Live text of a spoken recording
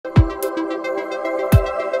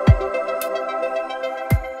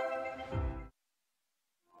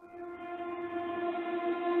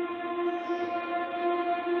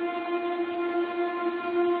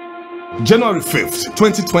January 5th,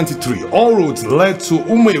 2023, all roads led to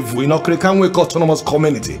Umuevu in Umuokirika Autonomous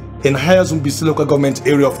Community in Ahiazu Mbaise local government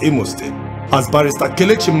area of Imo State, as Barrister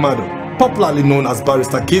Kelechi Madu, popularly known as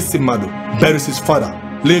Barrister Kaycee Madu, buries his father,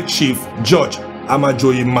 late Chief George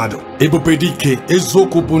Amajuoyi Madu. Ibopedike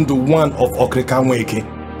Ezokubundu 1 of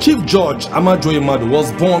Umuokirika. Chief George Amajuoyi Madu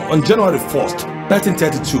was born on January 1st,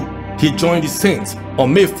 1932. He joined the Saints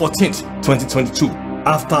on May 14th, 2022.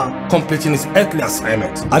 After completing his earthly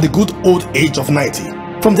assignment at the good old age of 90,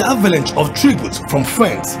 from the avalanche of tributes from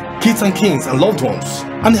friends, kids and kings and loved ones,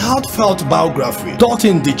 and the heartfelt biography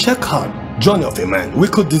dotting the checkered journey of a man, we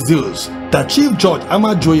could deduce that Chief George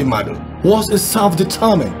Amajuoyi Madu was a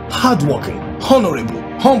self-determined, hardworking, honorable,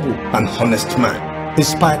 humble and honest man, in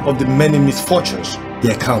spite of the many misfortunes he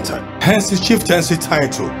encountered. Hence his chieftaincy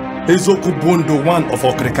title, Ezokubundu 1 of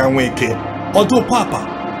Umuokirika, Odo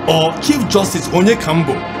Papa, or Chief Justice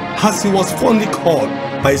Onyekambo, as he was fondly called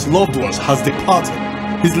by his loved ones, has departed.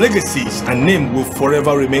 His legacies and name will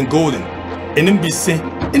forever remain golden in Mbaise,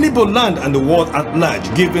 in Igbo land and the world at large,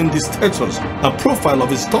 given the status and profile of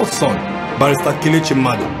his third son, Barrister Kelechi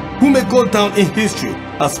Madu, who may go down in history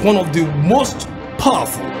as one of the most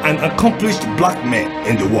powerful and accomplished black men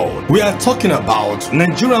in the world. We are talking about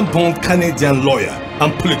Nigerian-born Canadian lawyer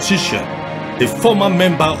and politician, a former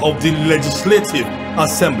member of the Legislative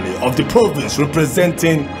Assembly of the province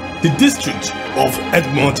representing the district of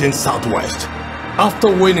Edmonton Southwest. After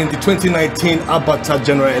winning the 2019 Alberta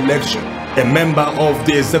general election, a member of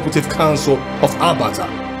the Executive Council of Alberta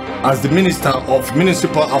as the Minister of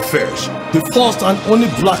Municipal Affairs, the first and only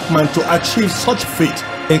black man to achieve such feat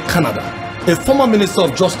in Canada, a former Minister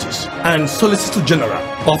of Justice and Solicitor General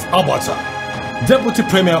of Alberta, Deputy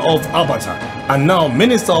Premier of Alberta, and now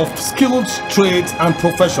Minister of Skilled Trades and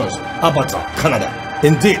Professions, Alberta, Canada.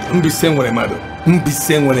 Indeed, Mbaise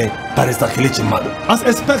and Barrister Kelechi Madu. As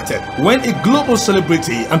expected, when a global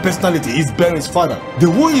celebrity and personality is bearing his father, the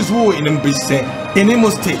who is who in Mbaise, in Imo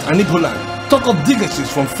State and Igbo land, talk of dignitaries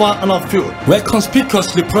from far and afield were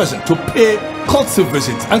conspicuously present to pay courtesy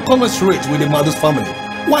visits and commiserate with the Madu's family,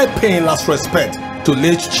 while paying last respect to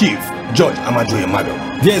late Chief George Amajuoyi Madu.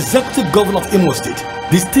 The executive governor of Imo State,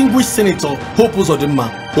 distinguished Senator Hope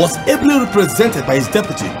Uzodimma, was ably represented by his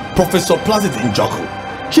deputy, Professor Placid Njoku.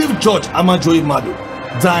 Chief George Amajuoyi Madu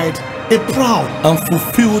died a proud and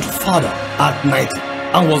fulfilled father at 90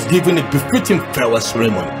 and was given a befitting farewell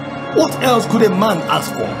ceremony. What else could a man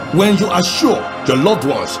ask for when you are sure your loved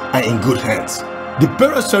ones are in good hands? The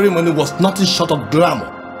burial ceremony was nothing short of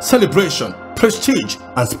glamour, celebration, prestige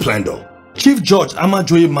and splendor. Chief George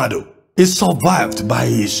Amajuoyi Madu is survived by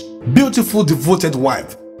his beautiful devoted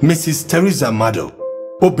wife, Mrs. Teresa Madu,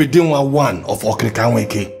 Obedinwa 1 of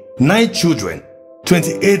Umuokirika, 9 children,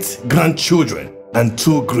 28 grandchildren and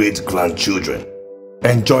 2 great-grandchildren.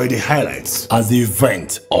 Enjoy the highlights as the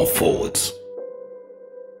event unfolds.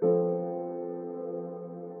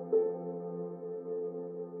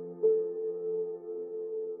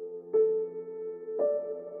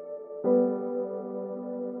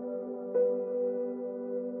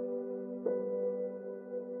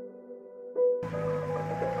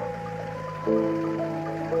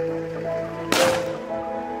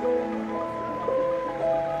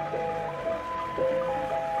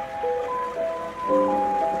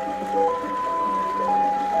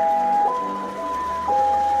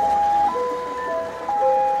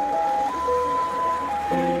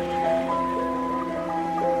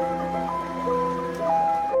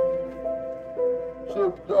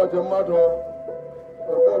 Chief George Madu,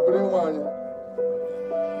 everyone,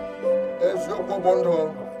 Ezokubundu,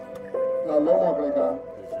 na Umuokirika.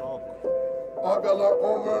 Abala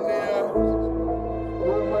Umunia,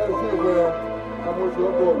 Umuevu,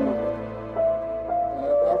 Amujobomu.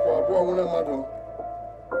 Afọ abụọ nwere mmadụ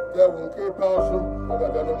ga-ewu nke ikpeazụ aga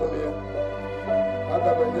n'omume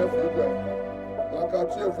aga m enyefe igwe n'aka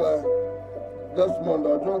Chief Desmond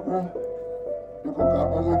Ojukwu biko ka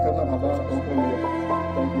onwe ike nnabata okwu ya.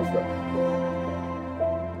 Thank you, sir.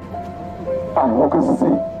 Nwoke osisi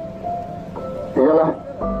ịgala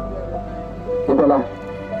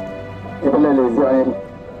ịbela lezi anyị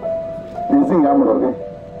n'ezi nga mụrụ gị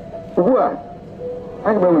ugbu a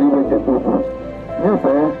anyị gbanwere ibe cheta okwu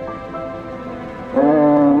nyefee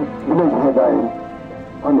ile ejihega anyị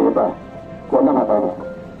ọ na ebe a ka ọ nabatara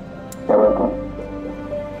ewekọ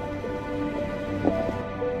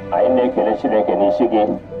anyị na-ekele Chineke n'isi gị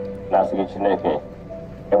na-asị gị Chineke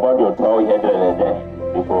ebe ọ dị ụtọ ihe ederede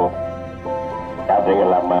biko ya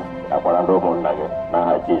adịghịla mma akwara ndị ụmụnna gị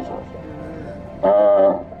n'aha Jizọs.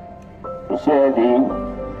 Isi edi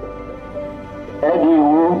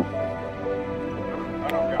iwu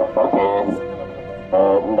okenye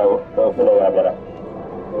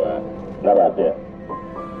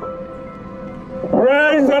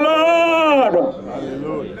Praise the Lord!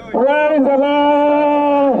 Hallelujah. Praise the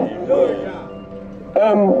Lord!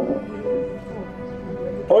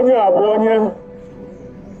 Onye abonye,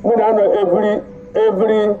 we don't know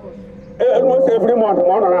almost every month,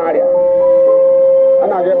 one on area.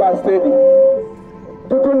 And I get back steady.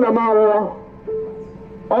 Tutu na mawo,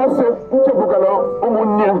 also nchebukalo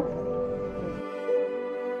umunya.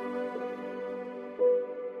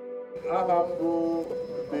 I have to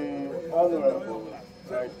be honorable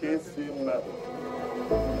like Kaycee Madu.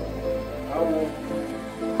 I will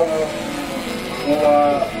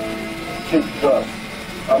Chief George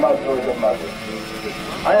Amajuoyi Madu.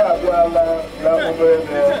 I have done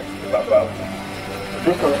Papa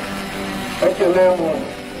because I can learn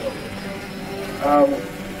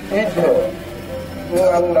Igbo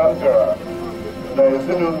Namdara na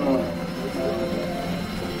ezinụlọ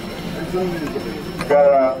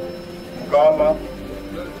gara nke ọma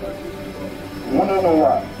nwunye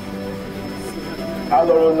n'ụwa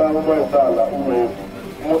alụrụ na ụgbọeze ala Umuevu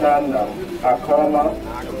mụ na nna m aka ọma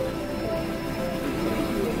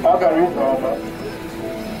ọ gara ije ọma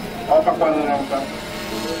ọ kakwanere nka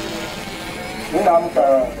nna m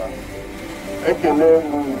kara nka ekele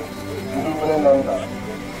ndị nwere na nna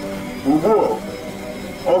ugbu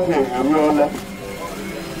oge eruola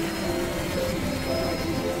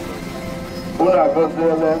unu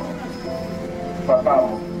agọziela papa m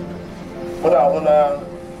unu ahụ na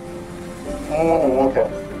ụmụ nwoke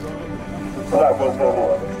unu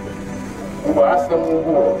agọziela mgbe asị m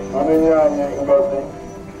ugbu onye anyị ngọzi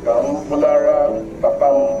ka m bụlara papa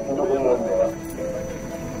m ndị ụmụnne ya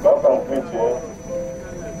ka ọ kọmplitie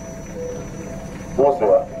ụzọ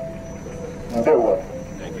ya ndewo.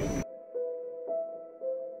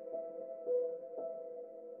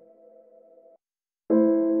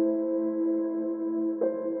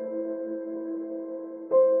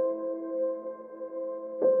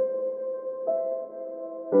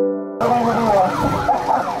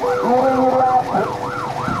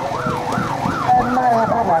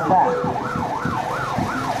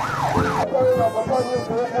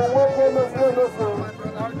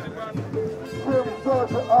 Chief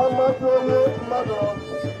George Amajuoyi Madu,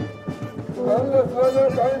 the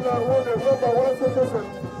 #1 citizen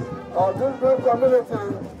of this great community,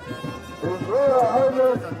 His Royal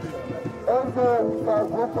Highness Kelechi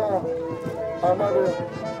Madu,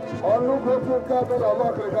 Umuokirika of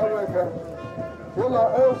Ahiazu Mbaise, will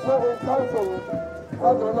also in council as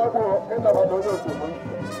the level in the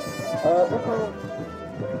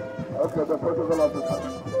okay, the protocol officer.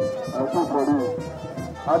 I see for you.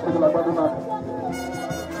 I think like that now.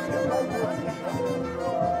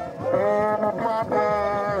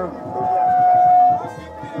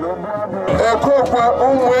 Ekokwa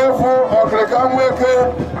Umuevu Umuokirika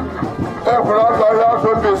of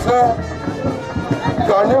Ahiazu Mbaise.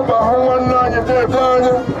 Can you go home one night? You did it.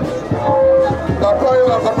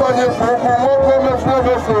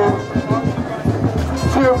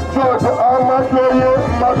 Chief George Amajuoyi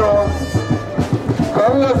Madu,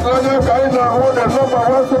 His Royal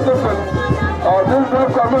citizen of this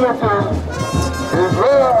great community, His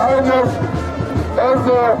Royal Highness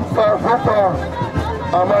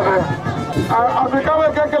Amadu. I become a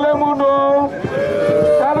Kekele Muno.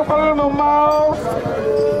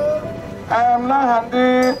 I am now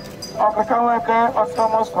handy of the Kaweke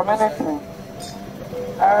Autonomous Community.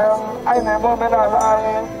 I never met a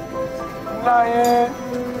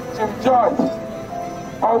Chief George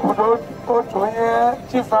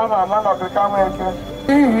Chief Man of the Kaweke.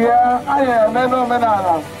 Here I am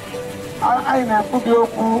Menala. I am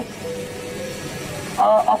Pubioku.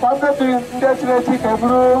 Upon the Destiny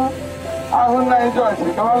Cabru, I will not enjoy it.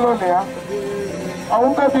 Cavalonia. I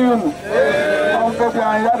won't get you. I won't get you. I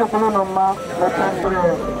had a balloon on my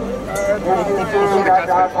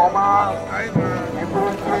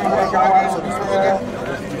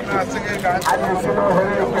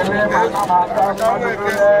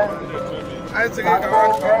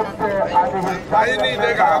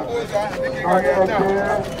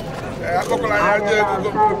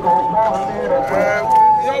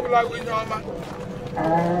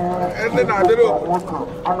and then I did it.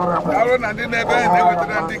 I didn't have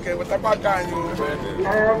anything with the back. I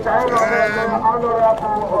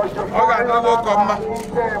got no come.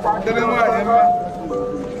 Didn't want him.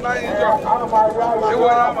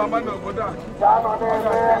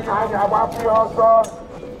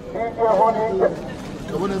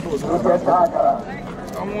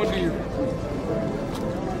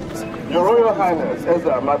 Your Royal Highness,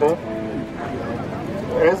 Ezra Madu,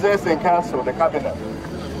 Ezra's in Council, the Cabinet,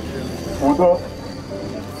 Udo,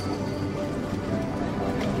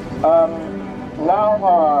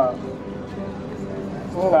 Now,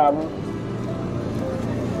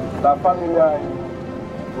 the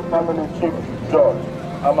family Chief George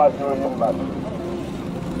Amajuoyi Madu.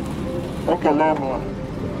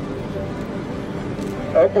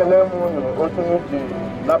 Ekelemu otunuji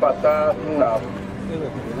nabata nnam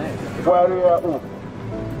gwarịa ugwu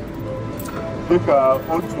dịka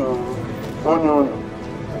otu onye unu.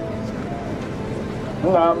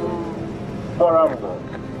 Nna m gbara mbọ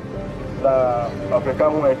na Afrịka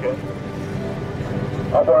Nweke,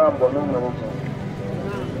 ọ gbara mbọ n'Umuevu,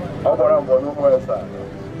 ọ gbara mbọ n'Umuesa,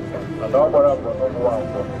 na ọ gbara mbọ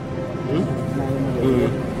n'Umuokirika.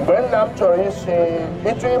 Mgbe nna m chọrọ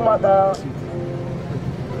ịchọ ịmata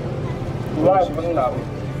life nna m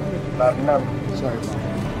na nna m,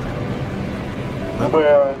 mgbe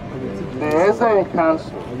the Ezeyi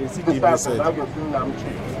Council decided to have a nna m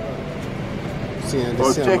chief.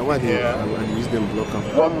 Or check here,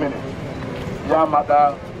 1 minute. Yamada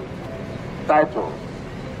title.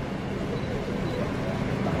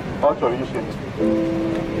 Authorization.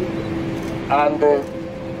 And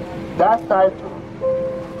that title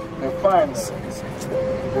defines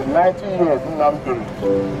the 90 years in Buries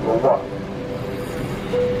or what?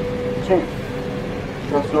 Chief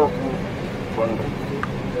George Amajuoyi.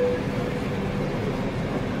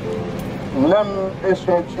 Nam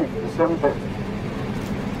Asian Chief, the same day.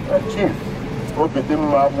 Chief befitting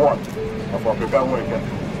 1 of Africa Nweke.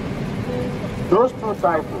 Those two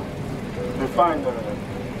titles define the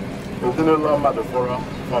Ezinụlọ Maduforo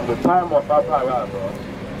from the time of Ahiazu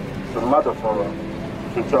to Maduforo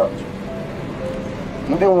to church.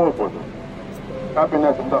 Ndị nwe obodo,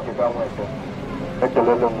 cabinet of Africa Nweke,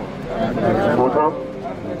 ekelele m.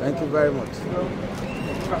 Thank you very much.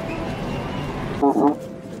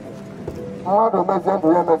 Madu Mbaise and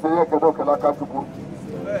Imo Mbaise kedo Kelechi Chukwu.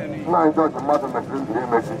 Na George Madu Mbaise and Imo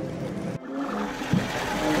Mbaise.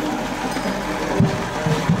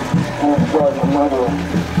 Chief George Amajuoyi.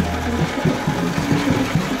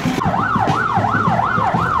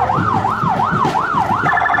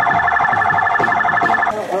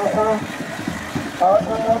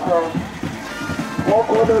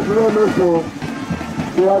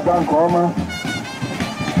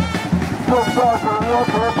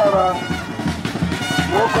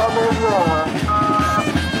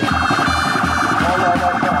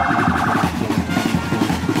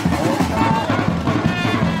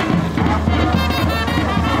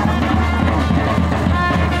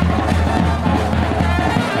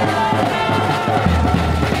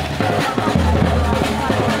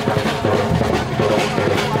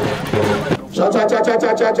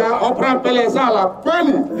 Cha opera pelezala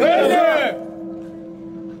kweli.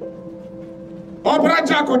 Opera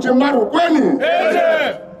chako chimaru kweli.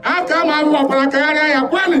 Aka mamu opera kaya ya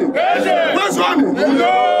kweli. Wezoni.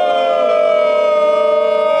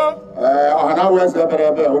 Ana weze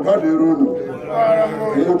berebe udodi runu.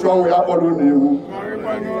 Iyo chongu ya polu nihu.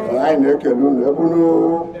 Ai nekelu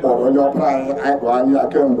ebunu oro opera ai kwa anya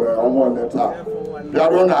kemgbe omo leta.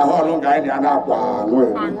 Biaro na ho nga ni ana kwa nwe.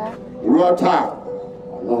 Ruo taa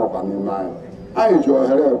no ba ni mai ai jo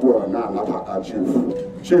here egbo na anata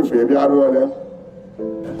chief e bia ruole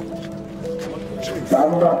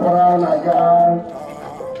tanda para na ga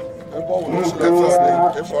ebo wo so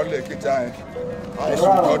first e for le kitai ai so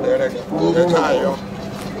go direct e tayo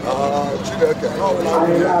Chileke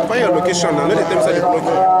Find your location now, let the time say the project.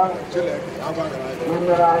 Chileke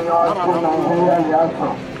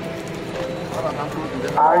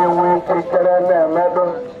I went to Medo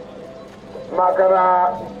Makara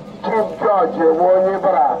Chief George Amajuoyi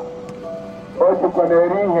Madu. Otu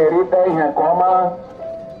koneri herita ihe koma.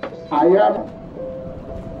 Ayam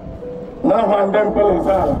na hwandem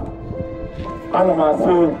pelezala. Ana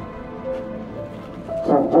masi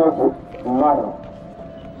Chief George Madu.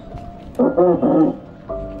 Otu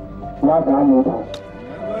na gani.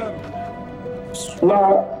 Na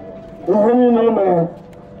ihe ni me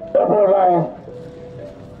Eborai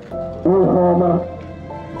Uhoma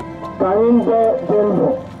Kainde Jendo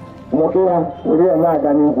Mokia Uria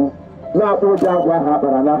Naganibu Na Uja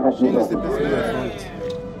Wahabarana Hashima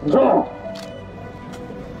John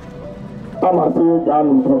Amasi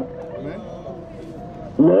Ganumpo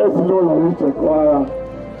Let's know which acquire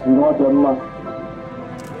not the man.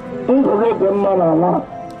 Into the man Allah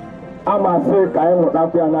Amasi Kaimo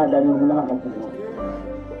Rapia Naganibu Hashima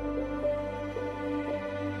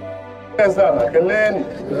Penezala keleni,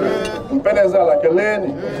 penezala keleni,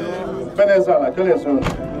 penezala keleson.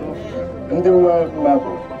 Ndi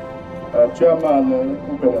Umuevu chairman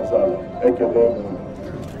penezala ekeleni.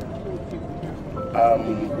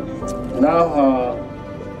 Now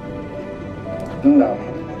Nam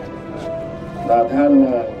na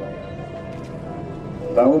dana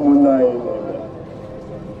na ụmụnna anyị niile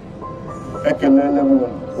ekelele m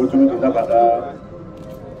otu ndị nabata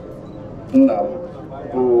nna m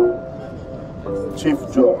bụ Chief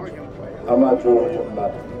George Amajuoyi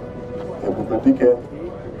Madu Ebubedike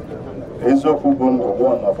eziokwu bụ ndụ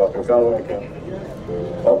one of Africa Nweke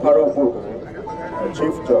ọkpara obodo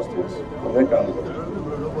Chief Justice Omekano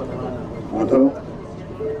udo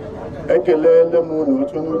ekelele m unu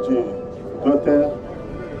otu unu ji dote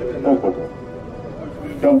obodo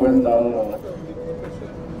kemgbe nna m nwụrụ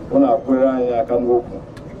unu akwere anyị aka n'okwu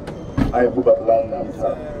anyị bubatala nna m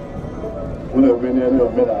taa unu emenyere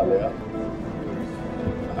omenala ya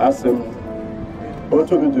asị m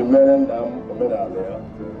otu unu ji mere nna m omenala ya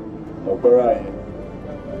n'okpere anyị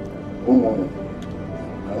ụmụ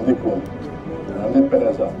na ndị kom na ndị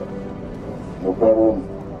peneza n'okpere ụmụ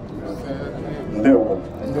ndewo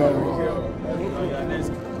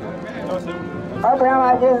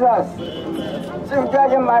Abraham Jesus, Chief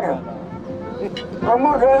George Madu,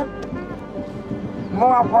 Umudu,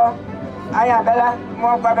 Muapo, Ayabella,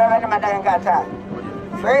 Muapo, and Madangata.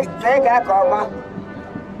 Take a coma,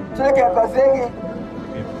 take a Kosegi,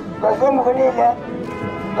 Kosum Hunile,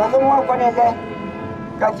 Kosum Honile,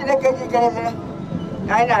 Kachina Kaji,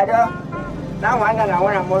 Nainado, now one and I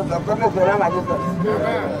want to move the Professions of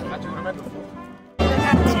Alberta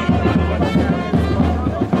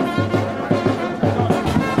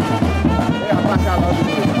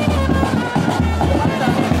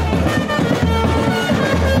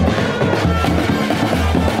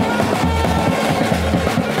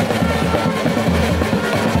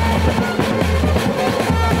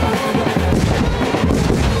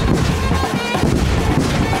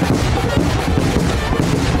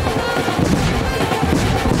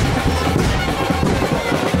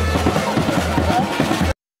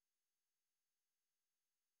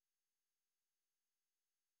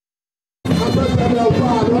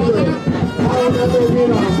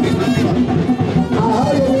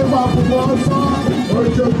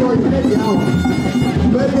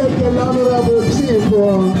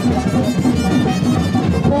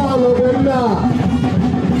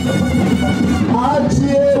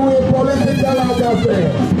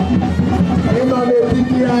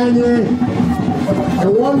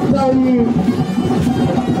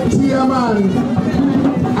Chairman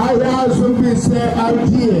Ahiazu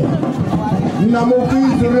Mbaise Namuki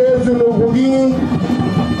Rezu Nubugi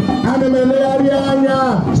Anemelarianya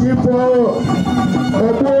Chipo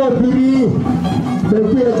Obiri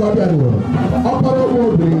Befitting Opera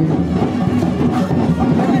Buries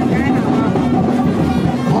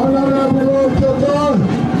Honorable John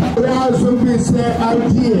Ahiazu Mbaise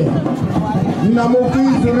Namuki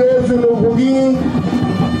Rezu Nubugi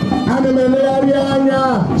Anemelarianya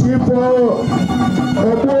Chipo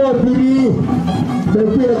Obiri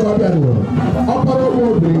Befitting Opera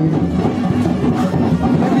Buries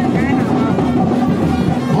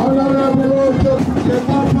Honorable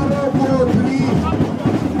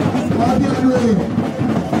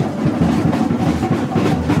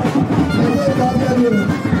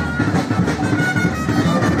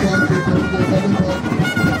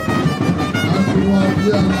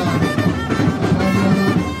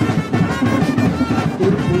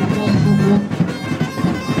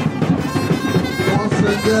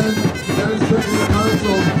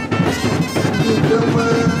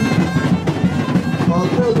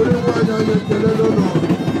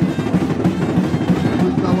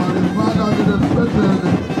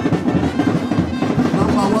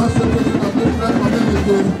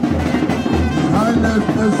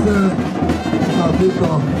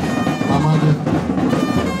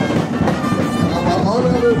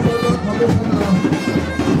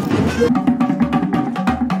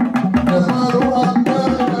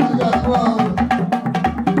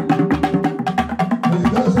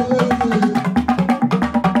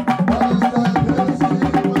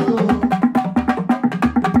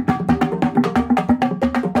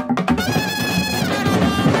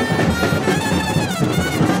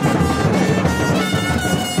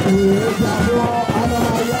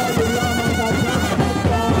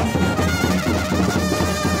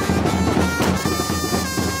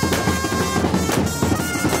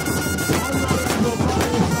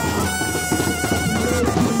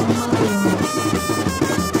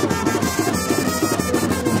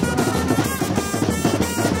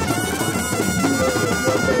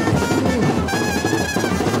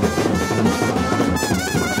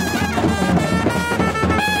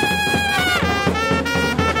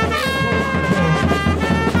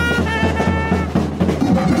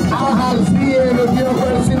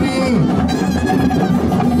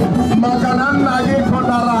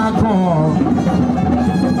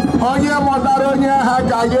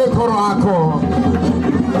Wako.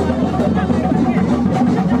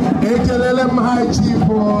 Ekelele High Chief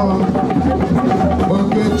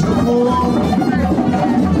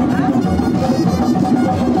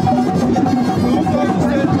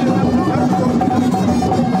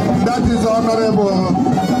That is honorable.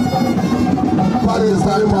 Thank you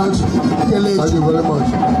very much, Kelechi. Thank you very much.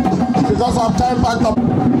 Because of time back up.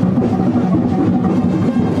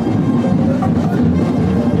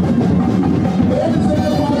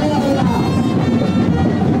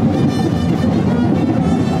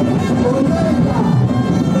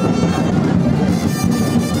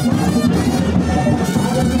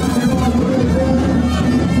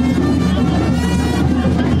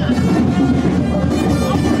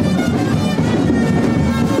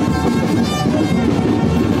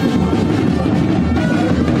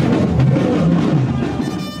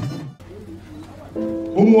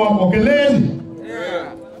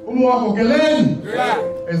 Umuokeleni.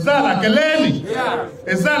 Ezala keleni.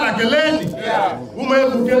 Ezala keleni.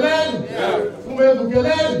 Umuevu keleni. Umuevu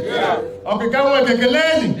keleni. Okikawe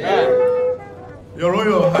keleni. Your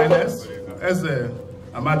Royal Highness, Eze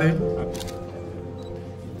Amadi,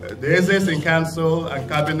 the Ezes in Council and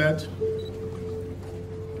Cabinet,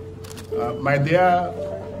 my dear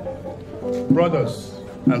brothers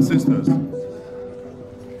and sisters,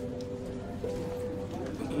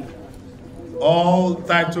 all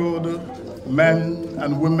titled men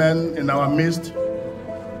and women in our midst,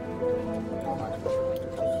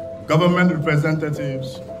 government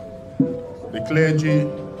representatives, the clergy,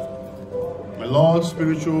 my lords,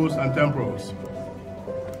 spirituals and temporals.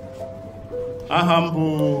 I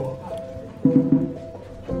humble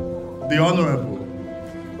the Honorable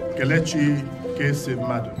Kelechi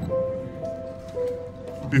Madu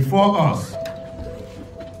before us,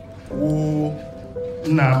 who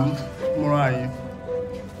Nam Murai,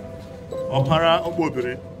 Opara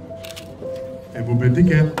Obobere,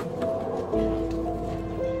 Ebubedike,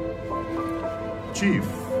 Chief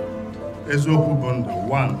Ezoku Bondo,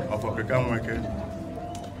 one of Okekamweke,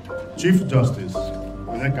 Chief Justice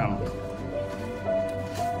Unekam,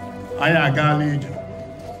 Aya Galid,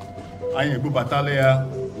 Aya Bubatalia,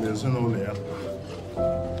 Nesunolea,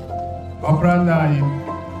 Oprandai,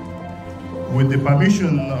 with the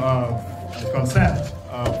permission of the consent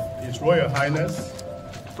of His Royal Highness,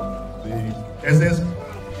 the SS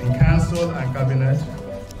in Council and Cabinet,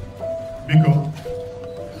 Biko,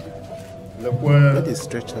 what is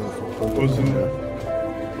stretch out for what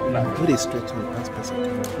is stretch out as person?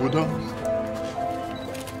 Udo.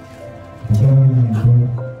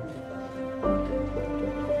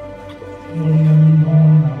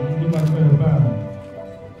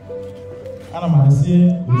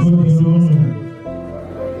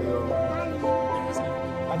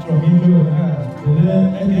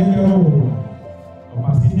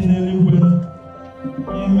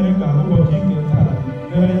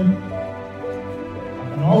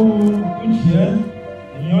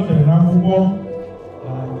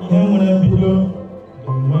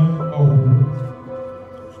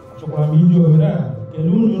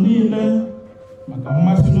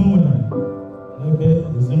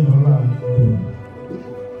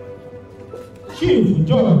 Chief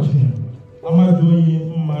George Amajuoyi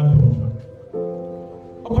Madu,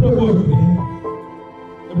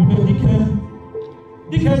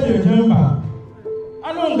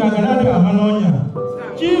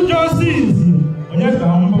 Chief Justice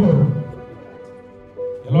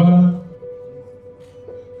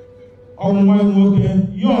Umuevu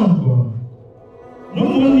Yongo,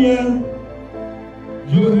 Numunia,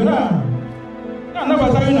 Johera,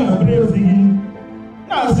 Nanabatana Brazil,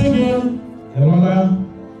 now singing, Elola,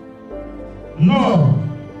 no,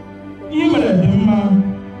 even a dema,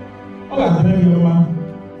 Ola Dregama,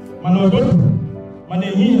 Manodotu,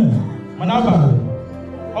 Manehia, Manaba,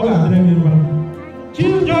 Ola Dregama,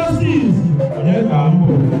 Chief Justice, Onekambo,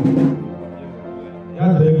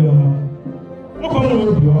 Yadregama, Mokono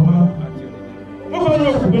Bioma.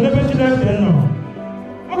 We never did that no.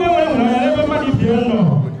 Okay, when I never married the no.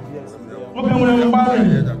 Okay, when I'm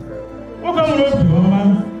married. Okay,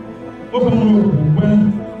 when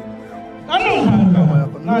I don't have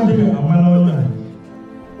not a man.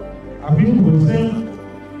 I've been with them.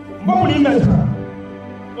 What better?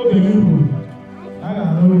 Okay, you. I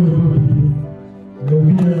don't know the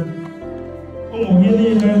winner.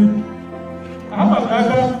 I'm a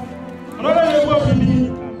gaga. Another level me.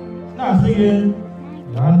 Now, again.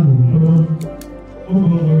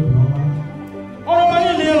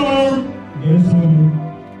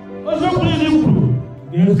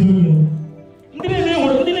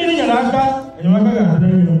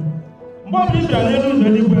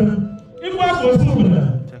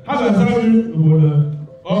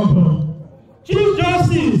 Chief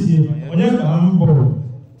Justice Onyeka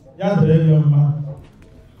ya dịrị mma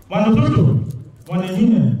mana ụtụtụ mana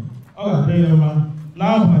ehihie ọ ga-adịrị mma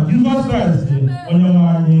n'aha Jizọs Kraịst onye nwe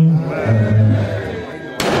anyị.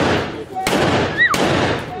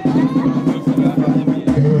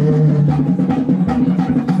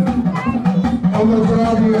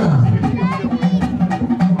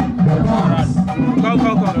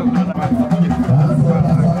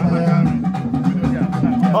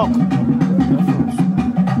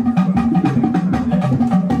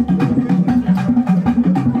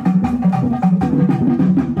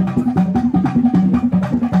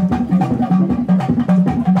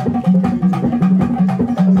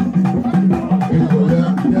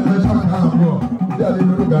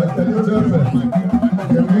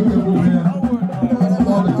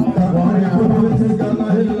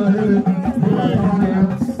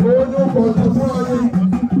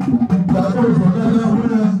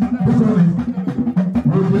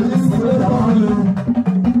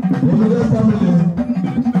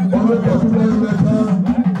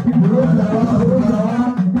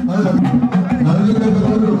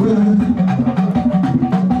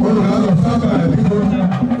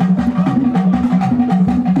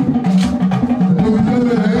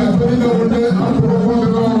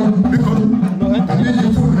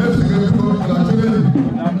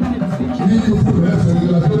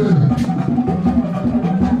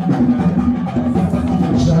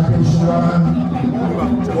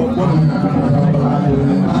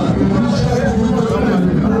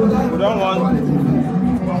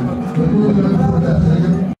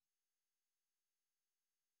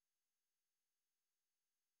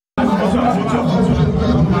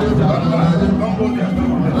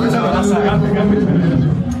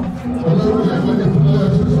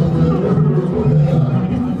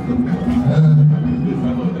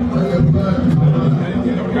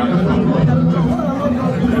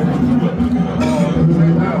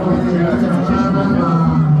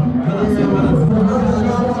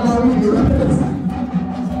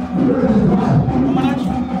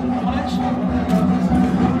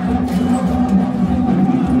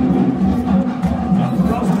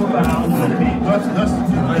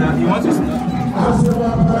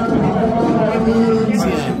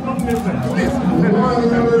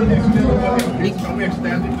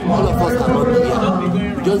 All of us cannot be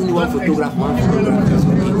here. We just need one photograph,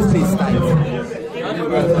 It's face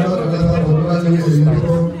tight.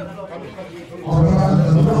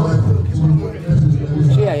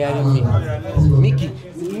 She are hearing me. Mickey,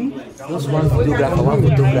 just one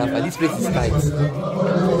photographer. This place is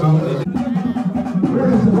tight.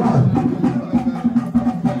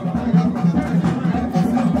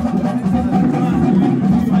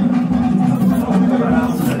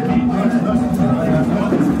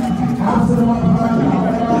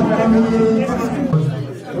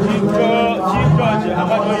 Chief George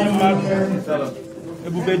Amajuoyi Madu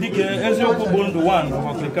ebubedike eziokwu bụ ndụ one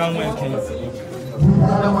Umuokirika nweke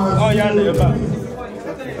ọ ya na ebe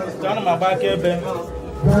a ana m agba aka ebe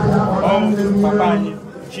papa anyị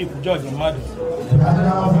Chief George Madu.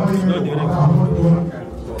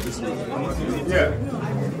 Yeah.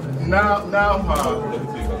 Now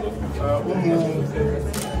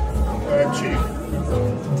Chief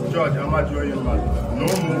George Amajuoyi Madu no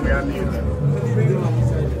ụmụ ya niile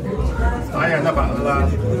anyị anabatala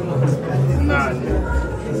nna anyị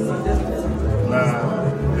na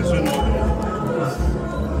ezinụlọ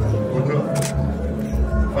udo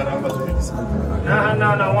Fada Mbaise n'aha nna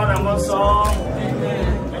na nwa na mmụọ nsọ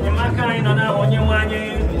enyemaka anyị nọ n'aha Onyenwe anyị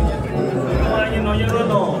nọnyere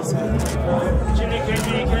ụlọ Chineke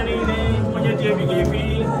dị ike niile onye dị ebighị ebi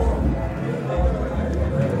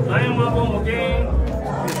anyị nwabụ ụmụ gị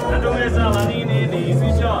na ndị eze ala niile na ezi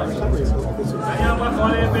George anyị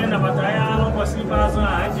agbakọla ebe nabata ya n'ụbọchị ikpeazụ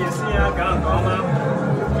a anyị ji esi ya gaa nke ọma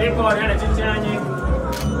ịkọ ọrịa n'etiti anyị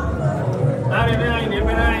arịrị anyị na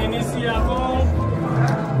ebere anyị n'isi ya bụ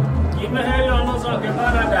imeghere ọnụ ụzọ nke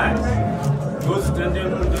Paradise ka o zute ndị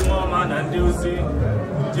mmụọ ọma na ndị ozi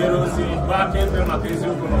jere ozi bụ aka ebe maka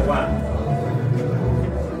eziokwu n'ụwa.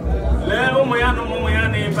 Lee ụmụ ya na ụmụ ya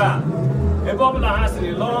n'ebe a ebe ọ bụla ha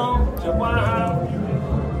siri lụọ chekwaa ha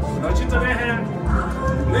nọchitere ha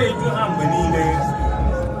na-eju ha mgbe niile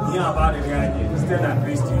ihe abụ arịrị anyị site na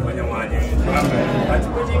Kristi Onyenwe anyị. Ka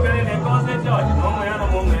Chukwu ji ikere na-egọzi George na ụmụ ya na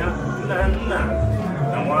ụmụ ya nna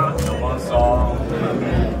na nwa na mmụọ nsọ.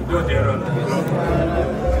 Udo dịrị unu.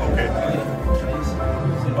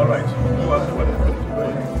 All right. Who else want to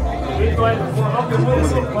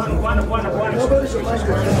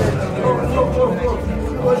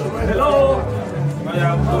Hello.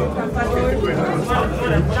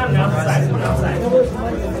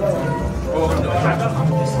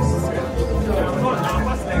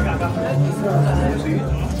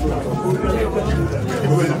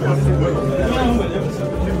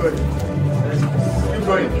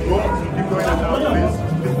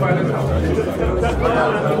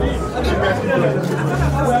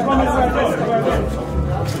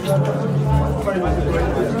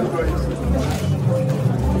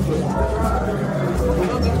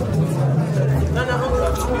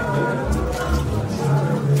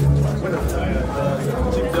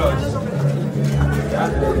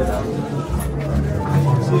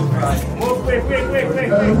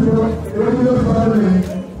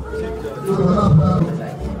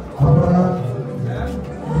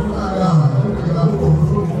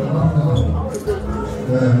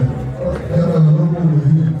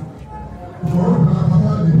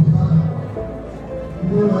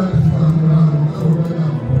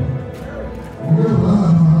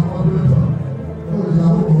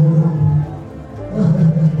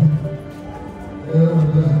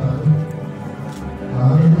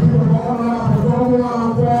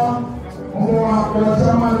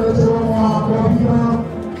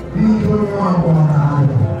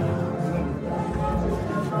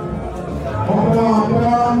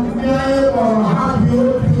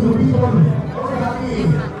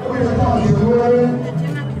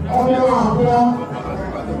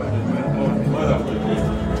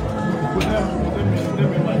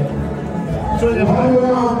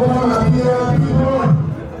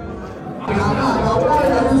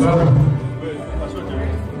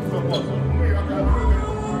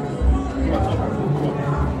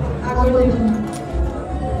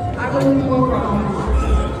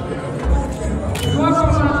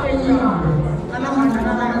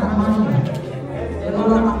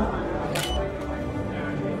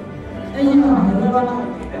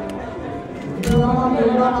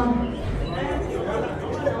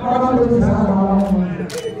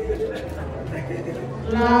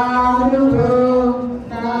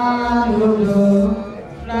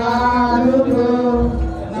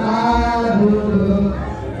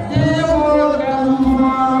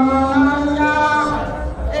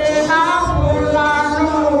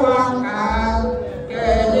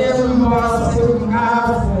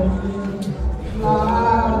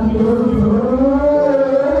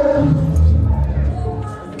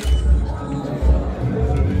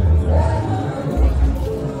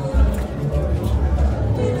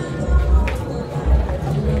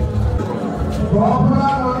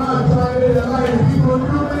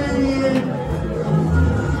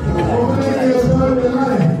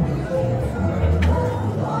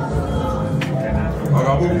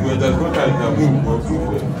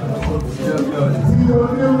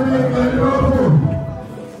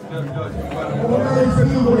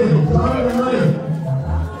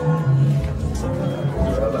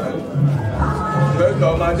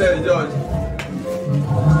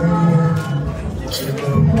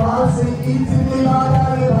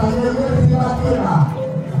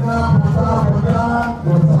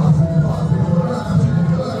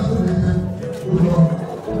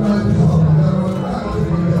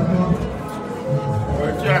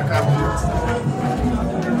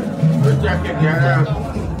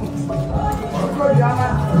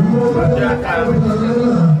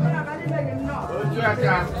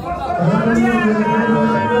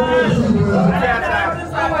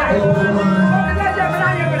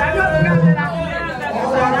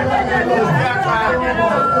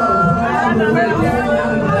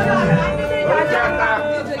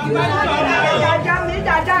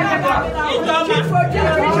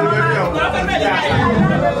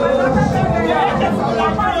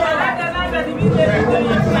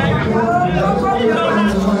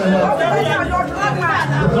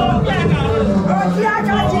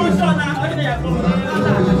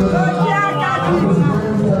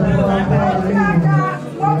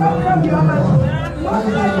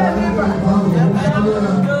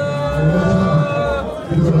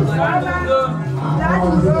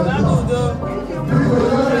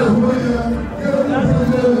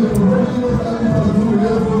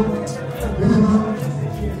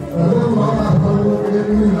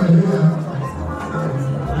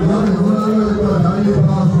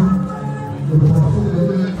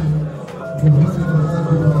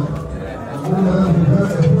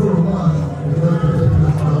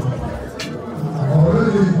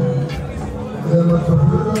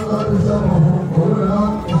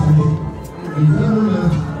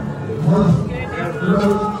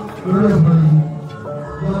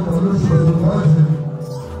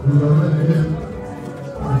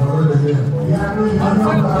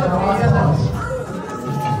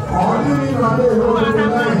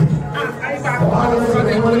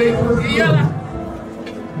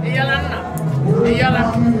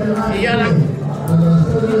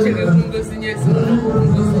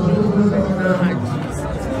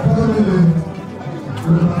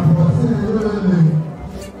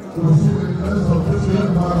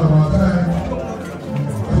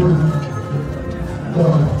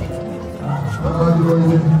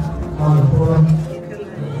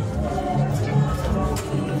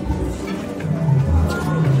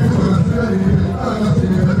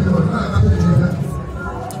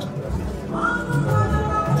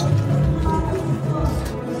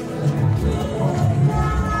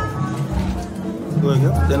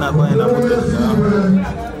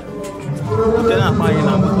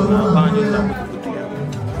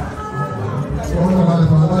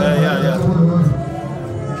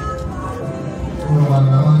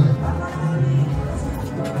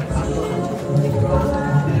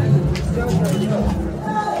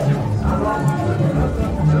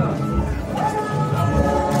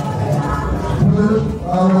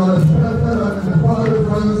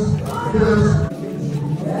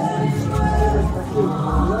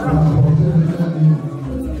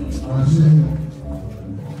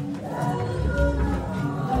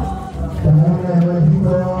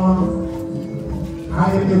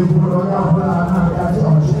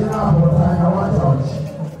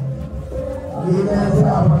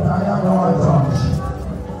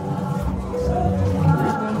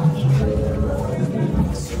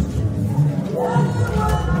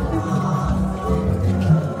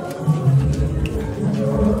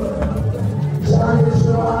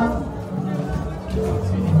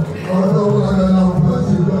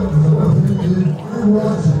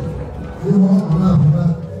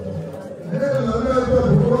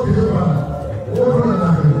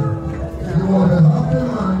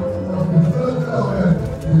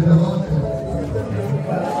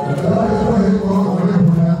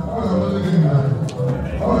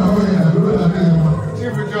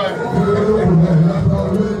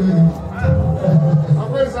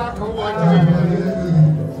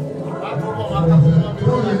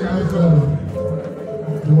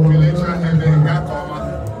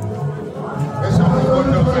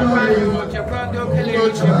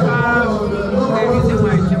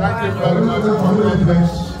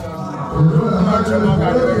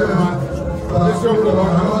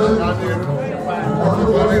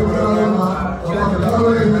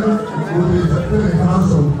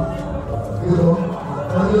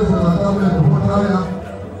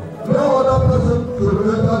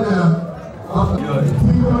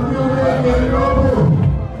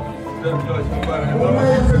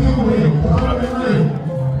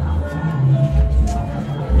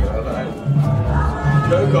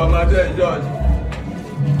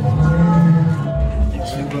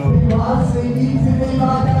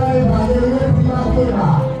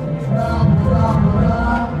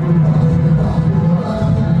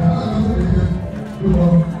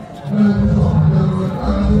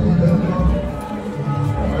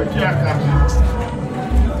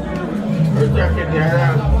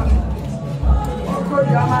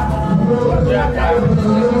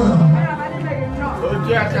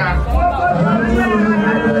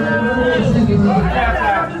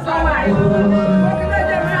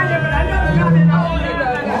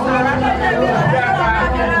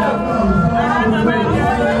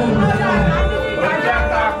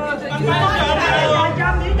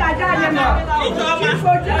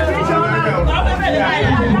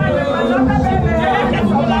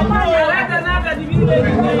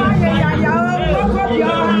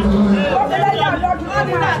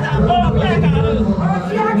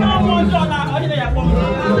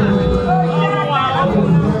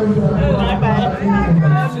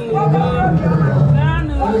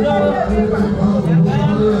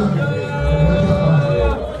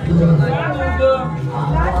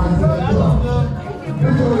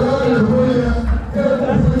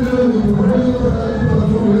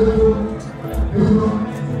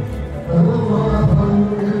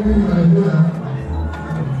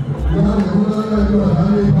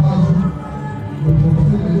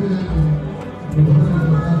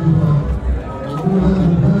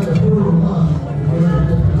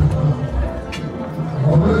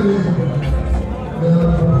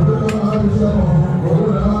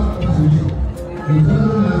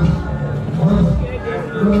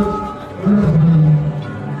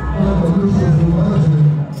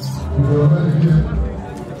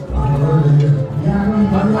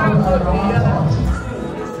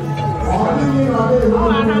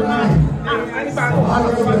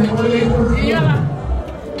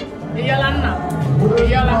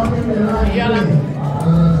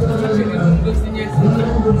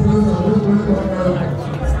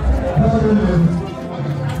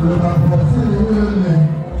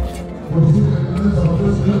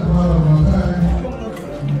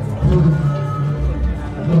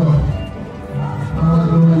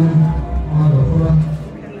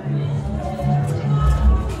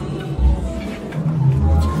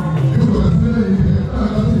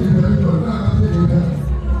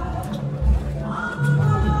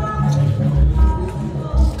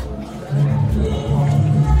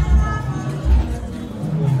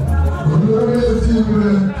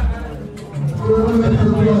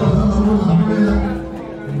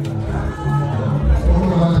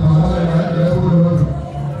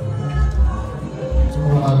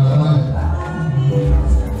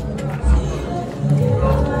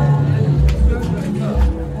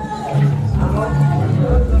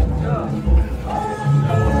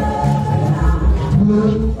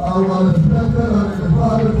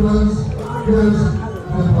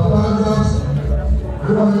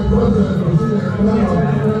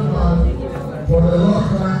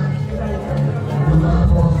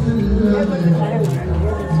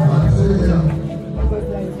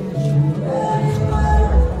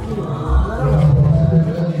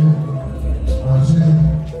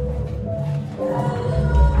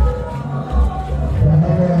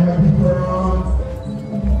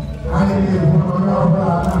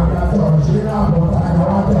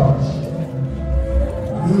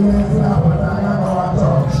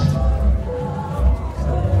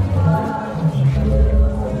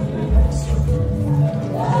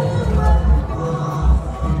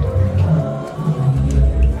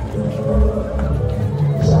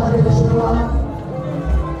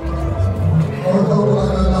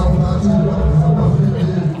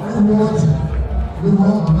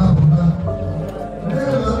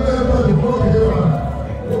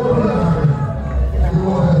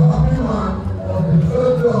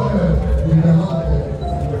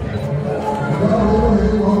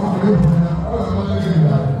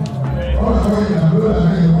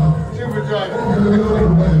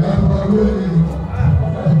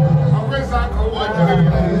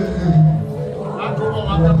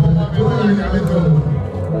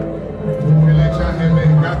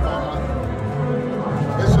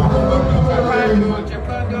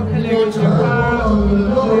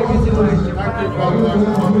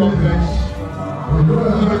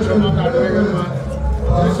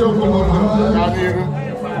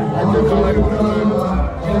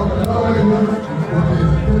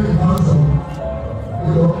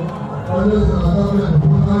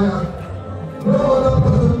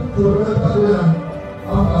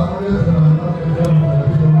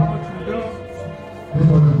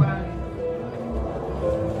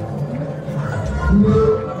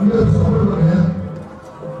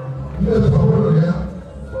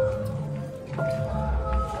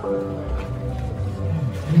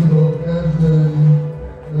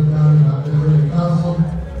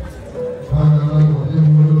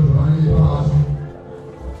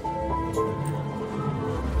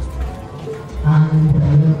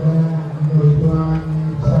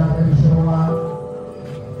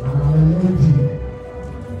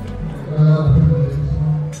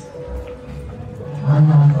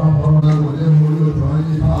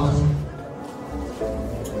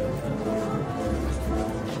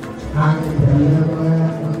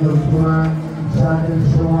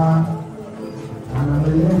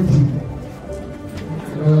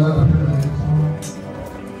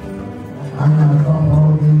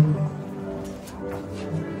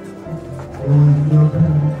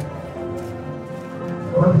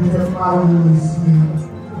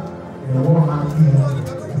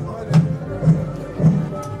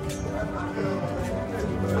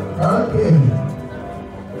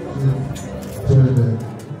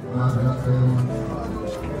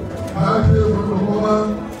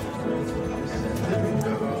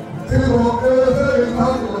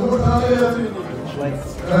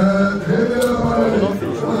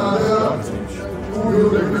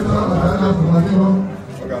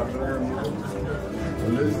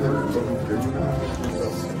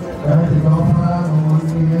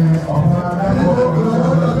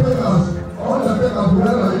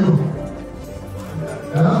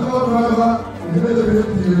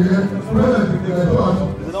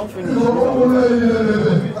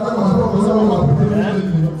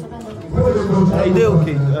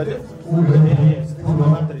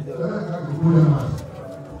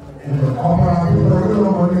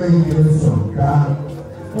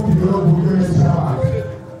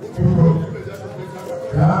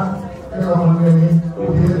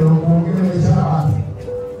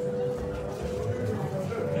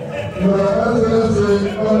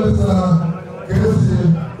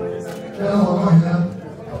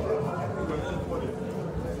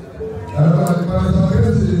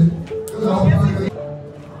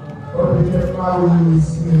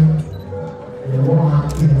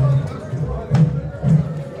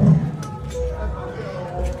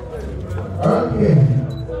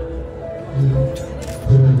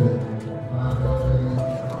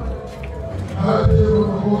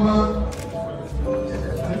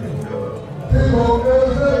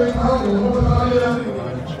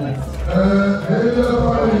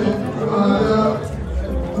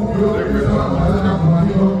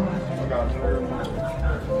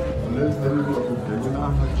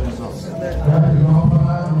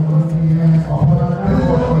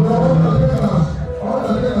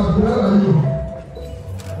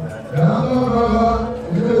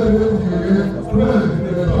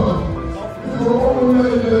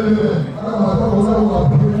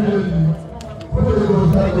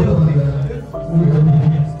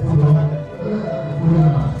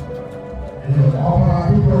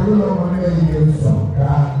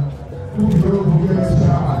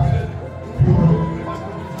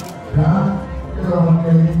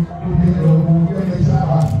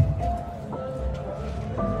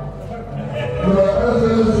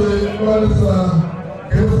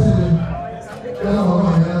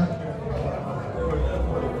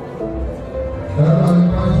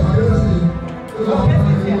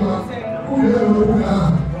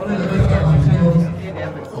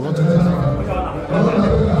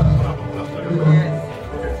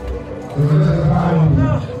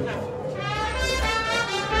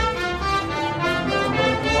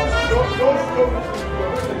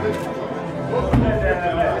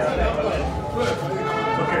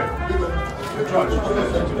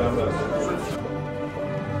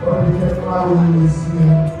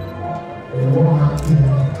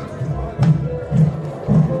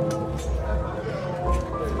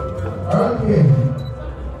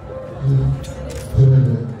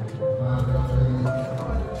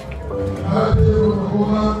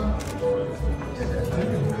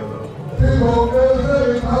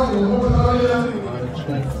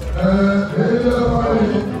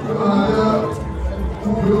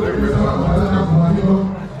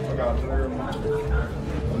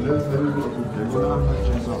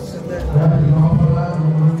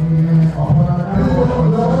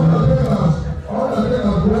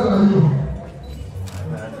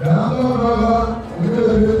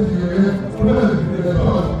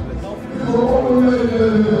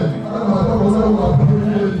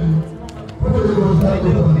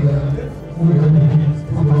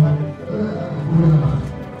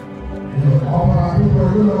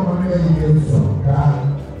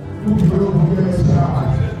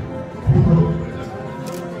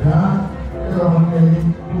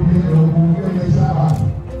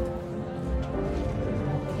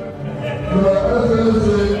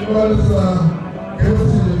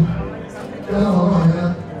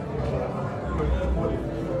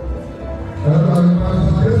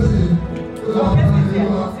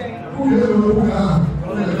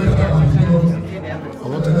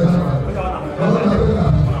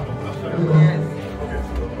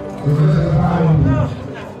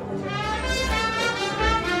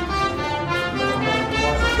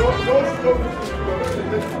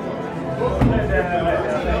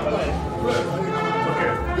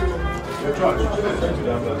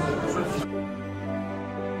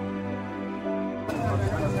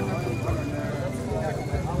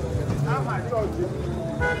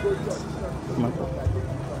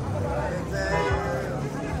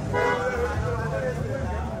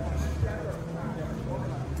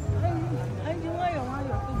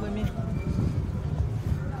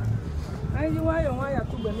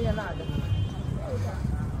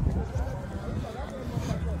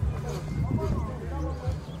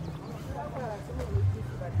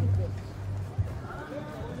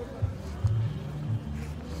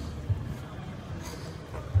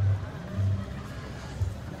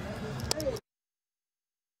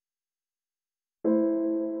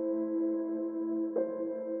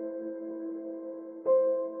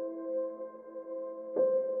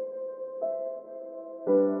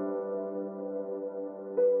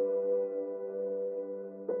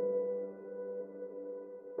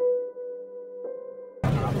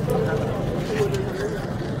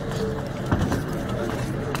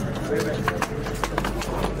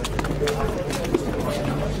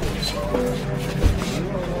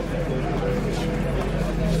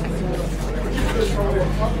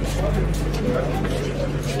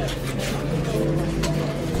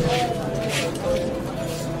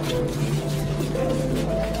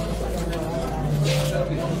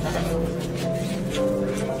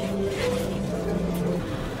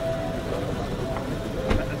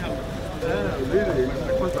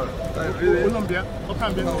 Colombia, what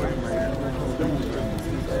time?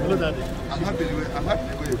 Hello, Daddy. I'm happy the way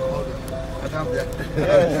you called her.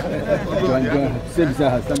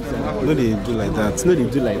 No, they do like that. No, they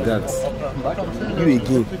do like that. You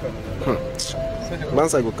again.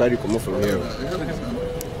 Once I go carry come off from here.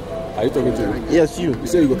 Are you talking to me? Yes, you. You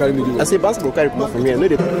say you go carry me. I say Bans go carry come off from here. No,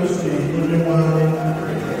 they.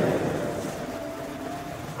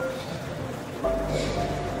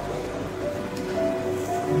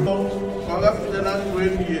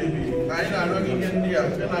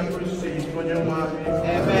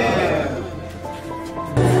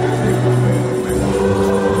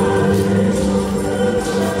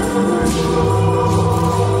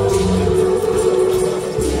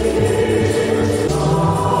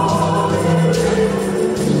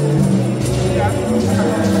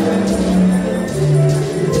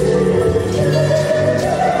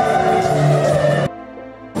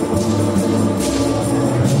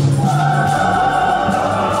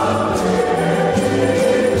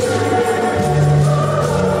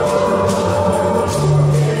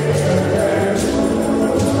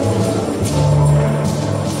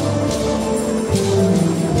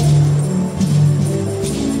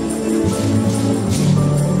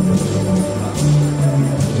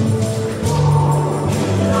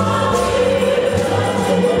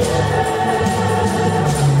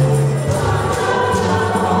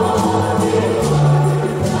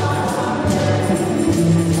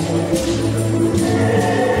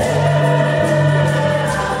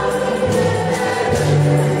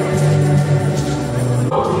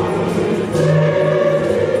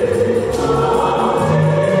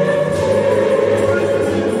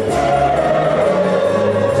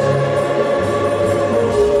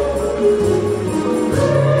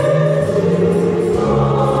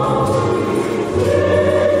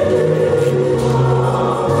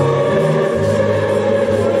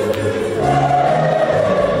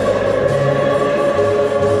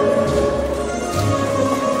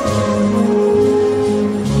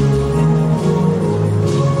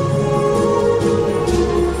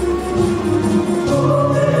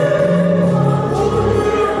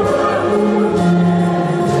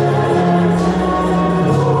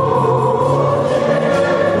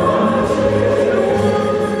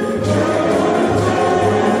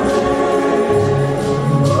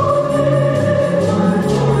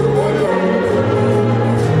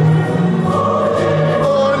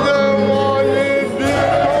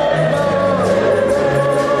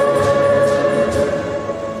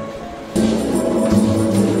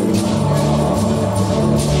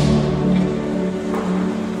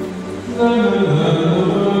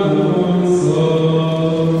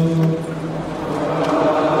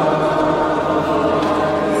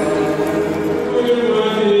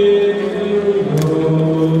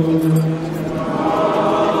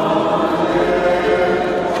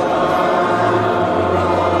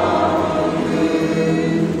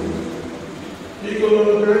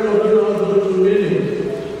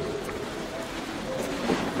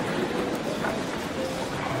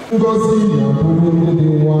 Ngozi na-abụrụ ndị dị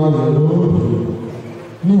nwayọọ n'obi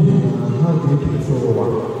n'ihi na ha ga-eketa ụwa.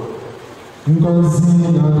 Ngozi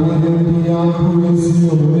na-adịrị ndị ya hụrụ ezi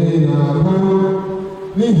omume na-abụ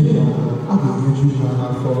n'ihi na a ga-emeju ha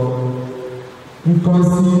afọ.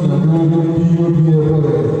 Ngozi na-adịrị ndị obi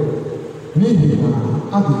ebere n'ihi na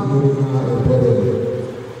a ga-emere ha ebere.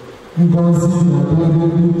 Ngozi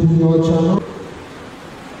na-adịrị ndị dị ọcha.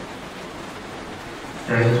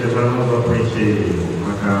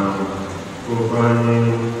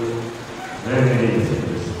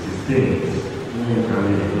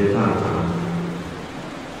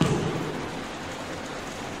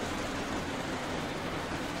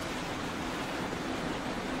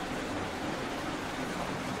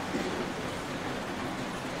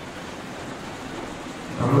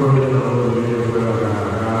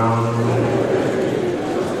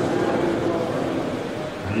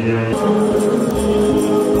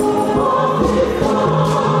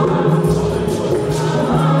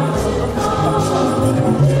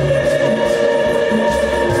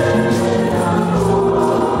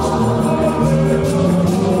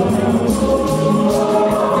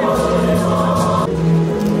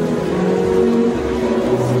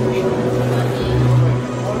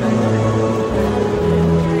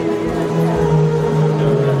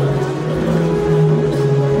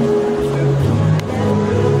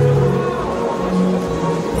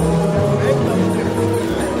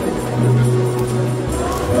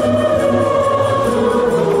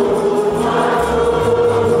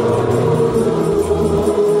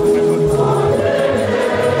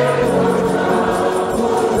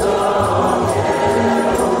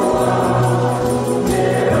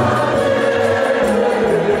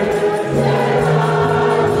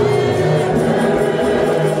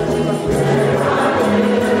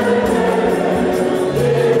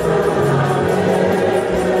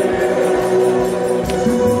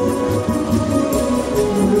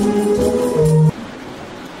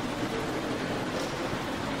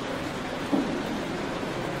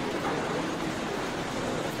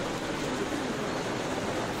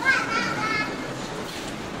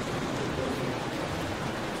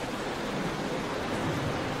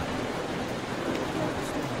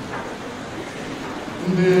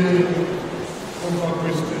 ndị ụka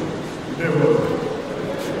Kristi ndewo.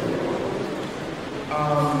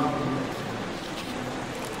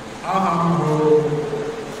 Aha m bụ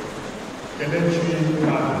Kelechi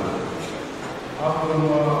Madu, abụ m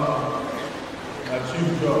na Chief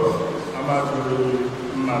George Amajuoyi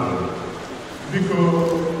Madu. Biko,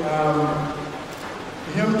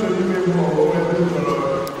 ihe m chọrọ ime bụ ebe m chọrọ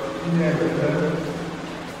inye ekele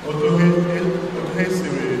otu ha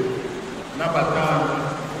siri nabata anyị,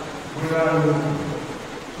 bụrụ anyị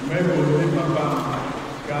mee ka ndị papa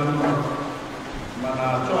gaa mma ma na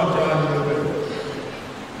chọọchị anyị ebe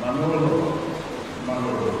ma n'ụlọ ma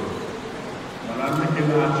n'obodo ma na ndị ke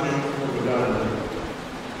na-achị obodo anyị.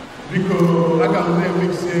 Biko, aga m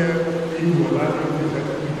na-enweghị Igbo na ndị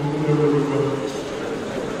Igbo n'eweligo.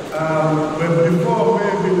 But before we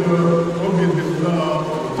begin this law,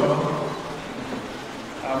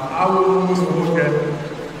 I will move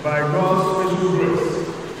by God's special grace.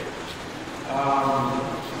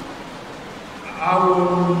 I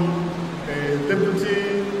will a deputy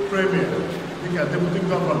premier, a deputy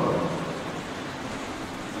governor.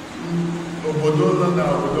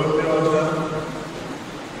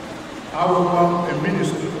 I will become a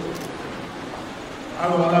minister. I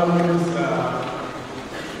will allow minister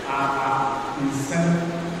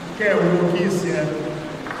care of his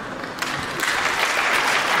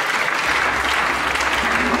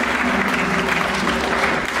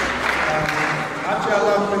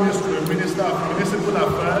Ministry, Minister of Municipal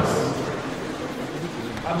Affairs,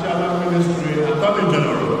 Achala Ministry, Attorney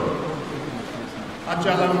General,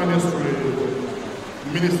 Achala Ministry,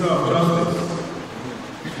 Minister of Justice,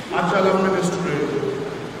 Achala Ministry,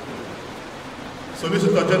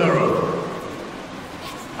 Solicitor General,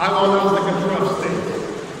 Agawala Secretary of State,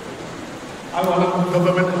 Agawala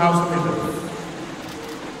Government House Leader,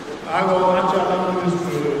 Achala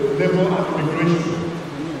Ministry, Labor and Immigration,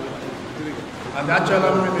 and the Achala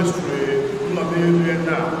Ministry,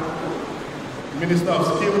 Minister of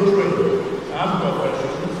Skill Trade and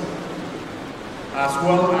Professions, as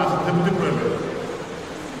well as Deputy Premier.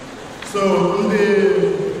 So, the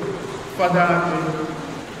Father,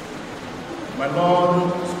 my Lord,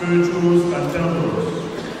 spirituals and temples,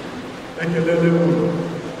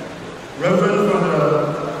 Reverend Father,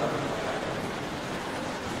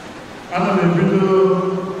 I'm a video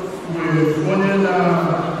with one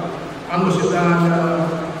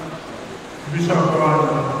Bishop Barr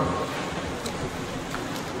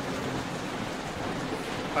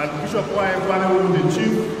and Bishop White,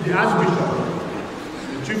 the Archbishop,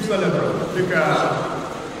 the Chief Celebrant,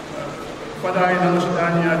 Father in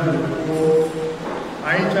Anushidania, I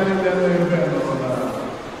challenge them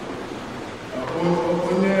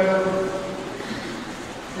onye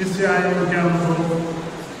isi anyị nke mbụ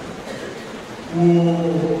wụ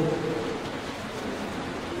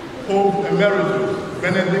Pope Emeritus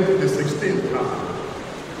Benedict XVI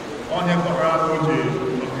onye kọrọ oji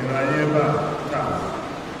nọgide anyị ebe a taa.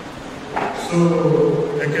 So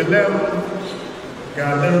ekele m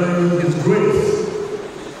ga-adịrị His Grace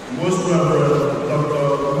Most Reverend Dr.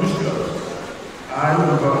 Lucius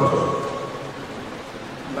Ayubato.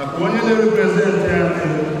 Like one year represent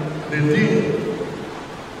the Dean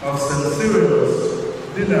of St. Cyril's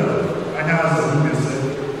Dinner Ahiazu Mbaise,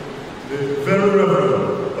 the very Reverend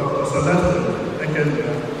Dr. Celestin Ekenya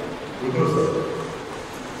with us.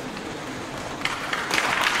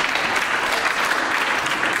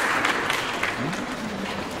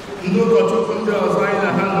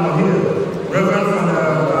 Reverend Father,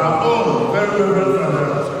 our own very Reverend Father,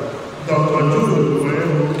 Dr. Umuevu,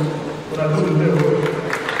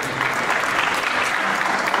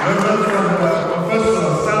 Reverend Father, Professor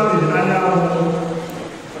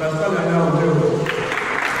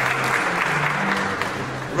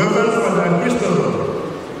Reverend Father Christopher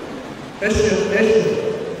Eshe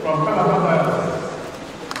from Calabar.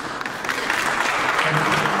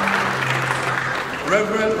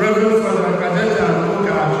 Reverend Father Kadeta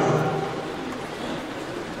Okaji.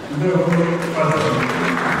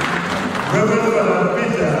 Reverend Father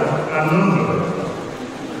Peter Anondo.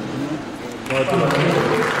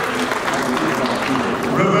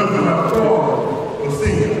 Reverend Father Paul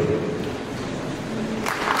Osinga.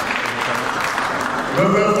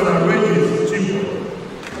 Reverend Father Regis Chico.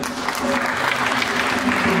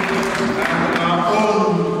 And our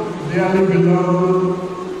own dearly beloved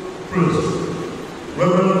priest,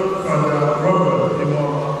 Reverend Father Robert Imo.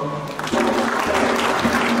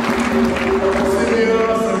 Senior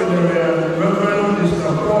seminarian, Reverend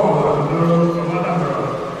Mr. Paul Adoro from Anambra.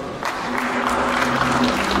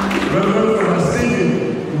 Reverend Father Stephen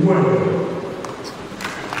Umuevu.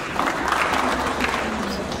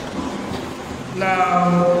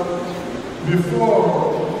 Now,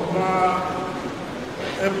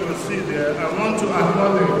 proceed there, I want to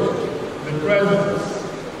acknowledge the presence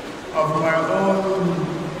of my own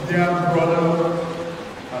dear brother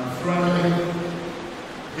and friend,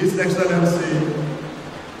 His Excellency,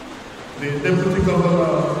 the Deputy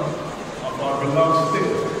Governor of our beloved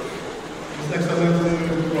state, His Excellency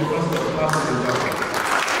Professor of Alberta Canada.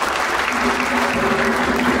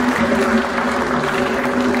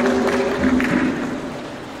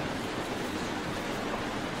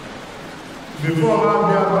 Before I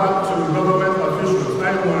get back to government officials, I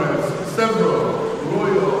want several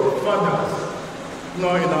royal fathers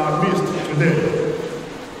now in our midst today.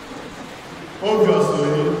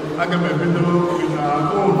 Obviously, I can be with our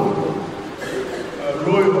own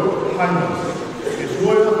Royal Highness. His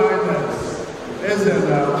Royal Highness is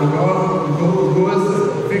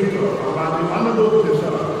Victor Amadi, Honorable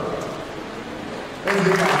Bishop.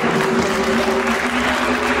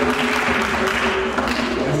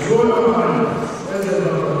 His Royal Highness is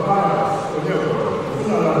Barr,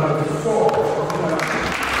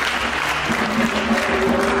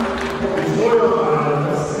 His Royal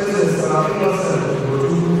Highness is innocent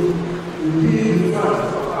to lead the fight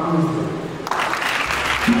of amnesty.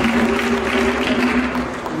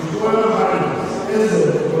 His Royal Highness is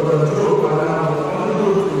for the Joe Madam,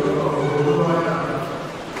 Honorable of Umuokirika.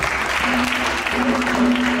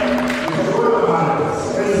 His Royal Highness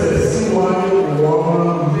is a CY woman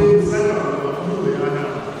who did second of Umuokirika.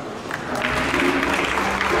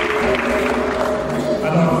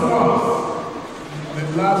 And of course, the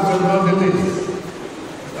last but not the least,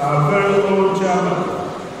 our very own chairman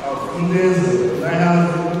of Mbaise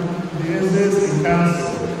the Essays in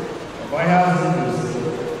Council of Ahiazu Mbaise,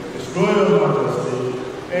 His Royal Majesty,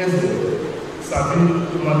 Eze Sabi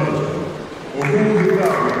Manager, Umuokirika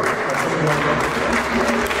of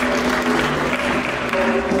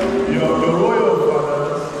your royal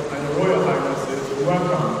fathers and your royal highnesses,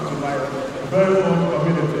 welcome to my very own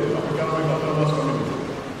community, African Autonomous Community.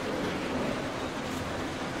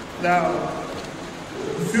 Now,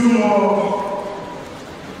 a few more.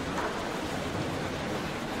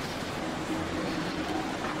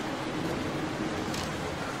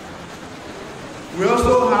 We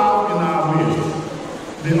also have in our midst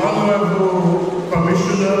the Honorable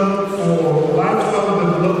Commissioner for Lifestyle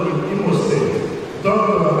Development in Imo State,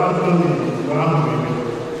 Dr. Anthony Umuevu.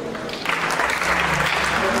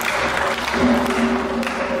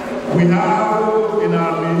 We have in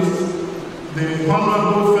our midst the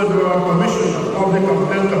Honorable Federal Commissioner, Public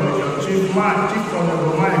Complaint Commission, Chief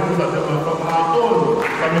Honorable Mike from our own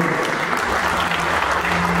community.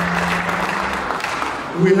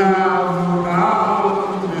 We have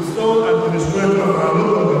the sole administrator of our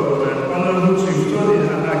local government, Honorable Chief George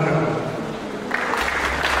Amajuoyi.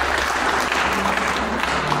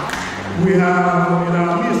 We have in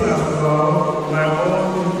our midst as well my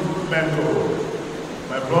own mentor,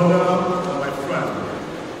 my brother and my friend,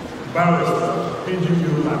 Barrister Kaycee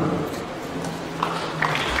Madu.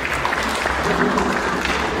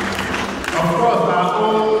 Of course, our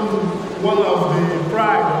own, one of the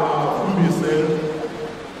pride of our Mbaise,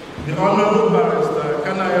 the Honorable Barrister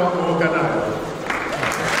Kanayo Oganaya.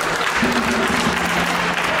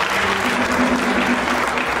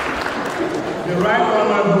 The Right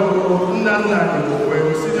Honorable Nana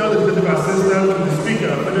Igbo, Senior Legislative Assistant to the Speaker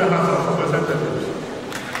of the Federal House of Representatives.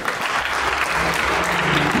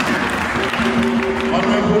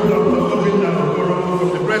 Honorable Dr. from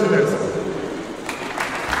the Presidency.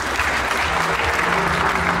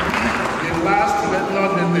 The last but not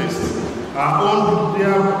the least, our own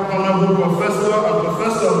dear Honorable Professor and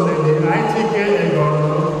Professor Lady ITK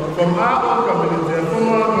Egono from our own community, and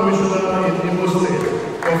former Commissioner in Imo State,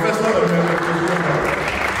 Professor Umuevu.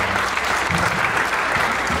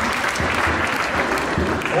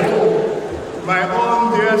 Oh, my own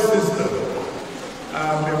dear sister, a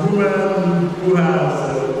woman who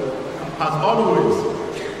has always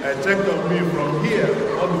checked on me from here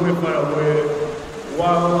all the way far away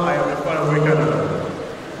while I am in far away Canada.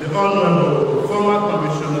 The Honorable former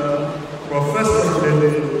Commissioner, Professor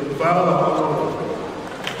Lady Viola.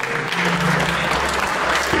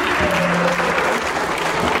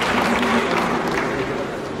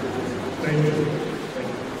 Thank you.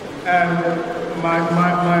 And my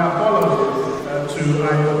apologies to I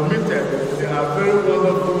omitted they are very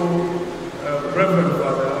wonderful Reverend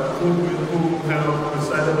Father who have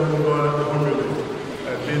presided over the homily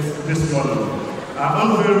this morning. Our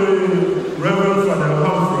own very Reverend Father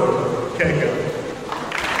Humphrey Kaycee.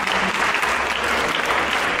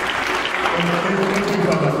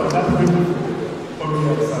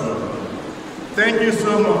 Thank you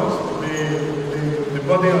so much, the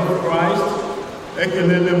body of Christ,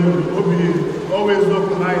 Ekelele Obi always look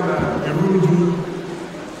like Eruju,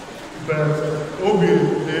 but Obi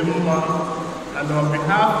Demuma, and on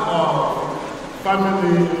behalf of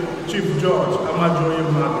family Chief George Amajuoyi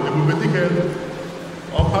Madu, Ebubetike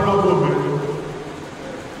Obi,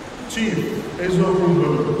 Chief Ezoku,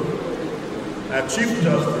 Chief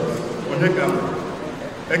Justice Odekam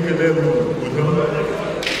Ekelele Udo.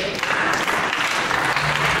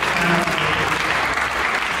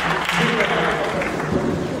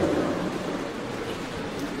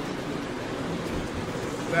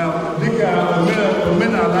 Now,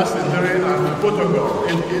 and protocol.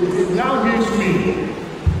 It now gives me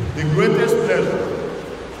the greatest pleasure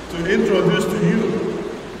to introduce to you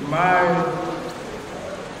my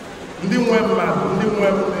Umuevu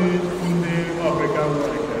African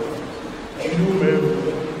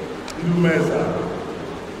Mbaise,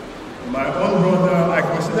 my own brother. I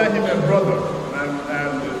consider him a brother,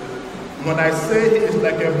 and when I say he is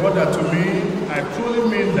like a brother to me, I truly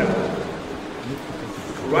mean that.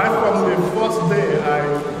 Right from the first day I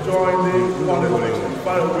joined the politics in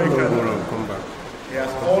Barr, he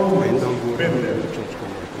has always been there.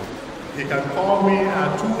 He can call me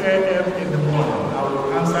at 2 a.m. in the morning. I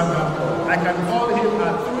will answer that call. I can call him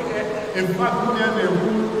at 2 a.m. In fact, 1 a.m.,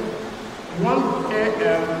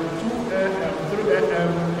 2 a.m., 3 a.m.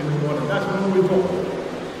 in the morning. That's when we talk.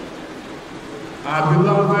 Our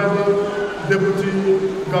beloved Deputy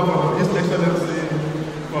Governor, His Excellency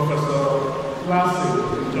Professor Classic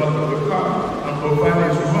John will come and provide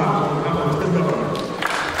his remarks on behalf of the state government.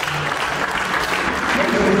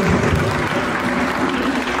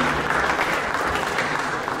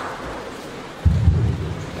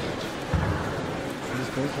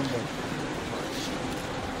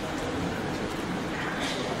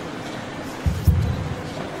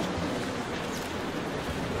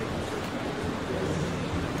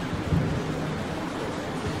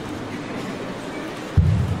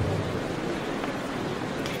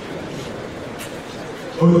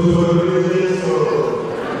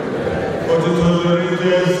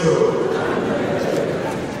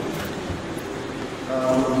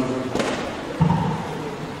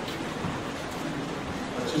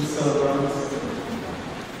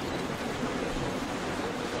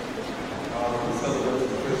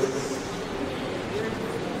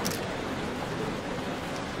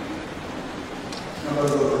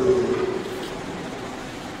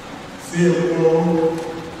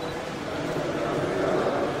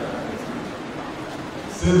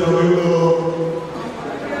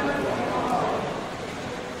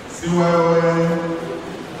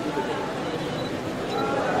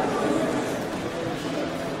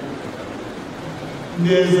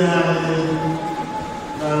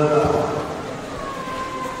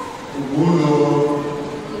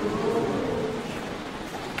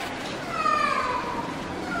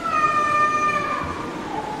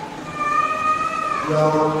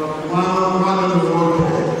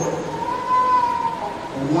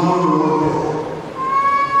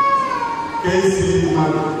 Kaycee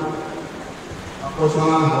Madu,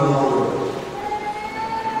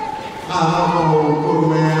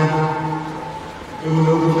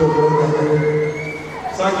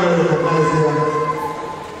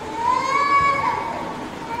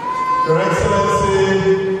 Your Excellency,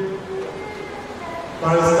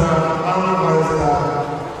 Barrister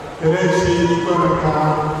Kelechi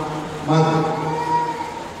Madu,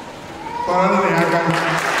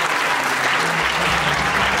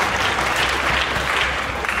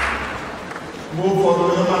 move for the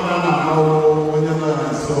Yamana,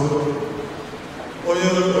 so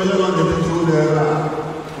Oyana the two there,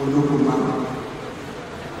 Olukuma.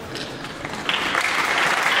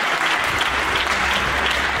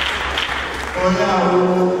 Oyaru,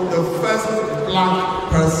 the first black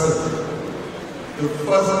person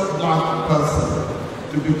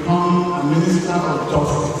to become a Minister of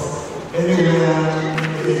Justice anywhere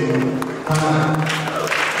in Canada.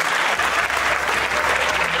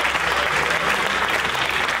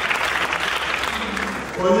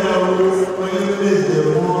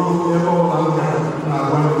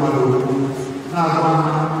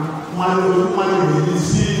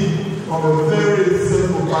 From a very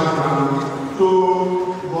simple background to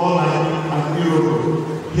more like an hero.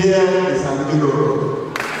 Here is an hero.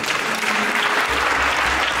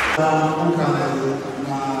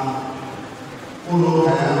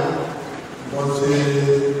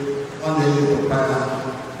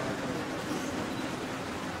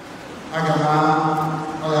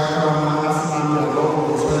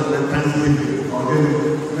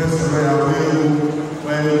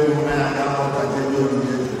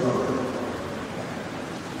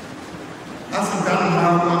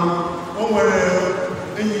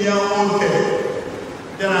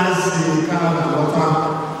 Canada,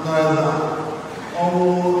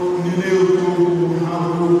 all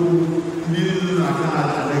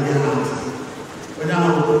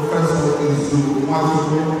Professor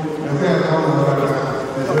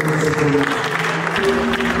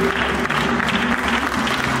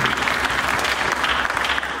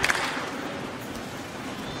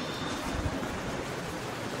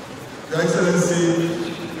Your Excellency,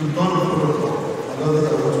 you've done the protocol. I don't think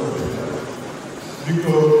I want to do that.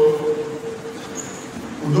 Because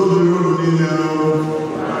although the rule in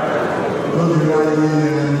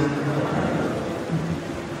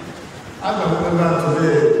I remember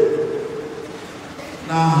today,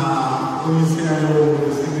 now, when you see I know the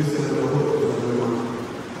English and the whole of the world.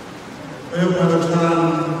 When you put a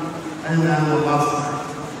child and then the last night,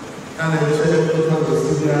 and I said, to the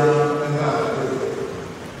Syria and that.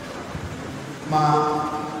 Ma,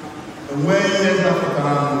 when you get up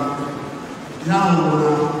about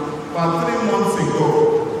 3 months ago,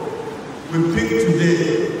 we picked today,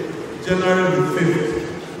 January the 5th,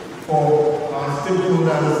 for our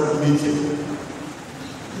stakeholders meeting.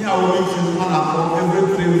 Here we meet one every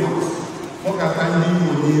 3 months. What can I do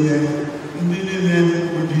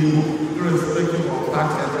irrespective of tax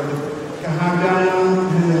and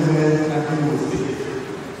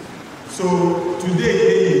so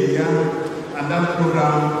today, and that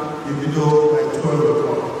program will be done by 12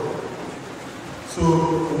 o'clock. So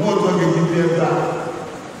what we can do that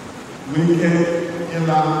we can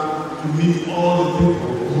to meet all the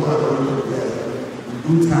people who are going to get in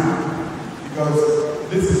good time. Because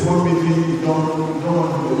this is one meeting you don't want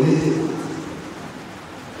to believe.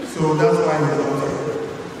 So that's why he's not here.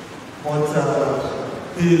 But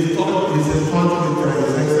he's in touch with His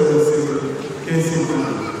Excellency Kaycee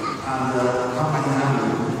Madu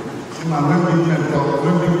and when big man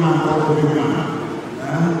talk to big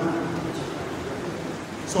man.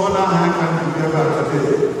 So now I can together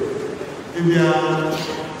today. If you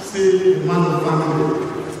see the man of family,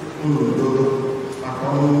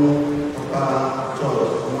 Papa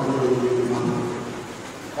George Amajuoyi Madu,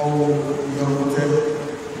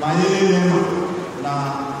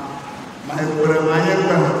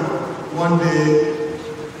 one day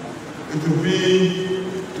it will be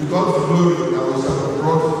to God's glory that we shall be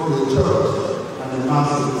brought to the church and the mass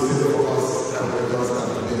will be said for us that we just got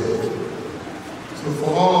today. So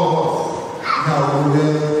for all of us, now we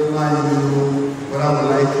will whether we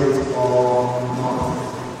like it or not.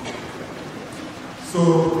 So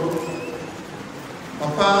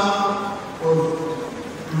Papa was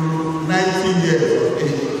 19 years of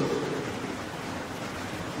age.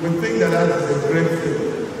 We think that is a great thing,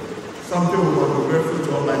 something we want to be grateful to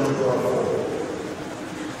Almighty God for.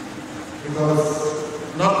 Because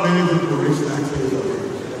not many people reach 90 years of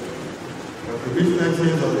age. But to reach 90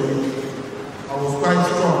 years of age, I was quite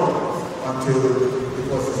strong until it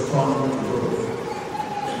was a storm to go.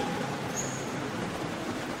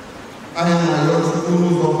 I am a young school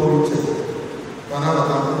of preaching.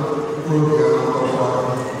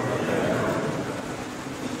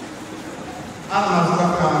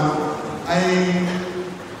 I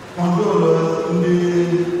condole the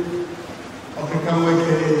African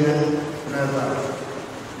Canadian never.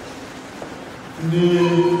 The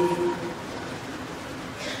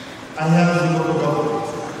Ahiazu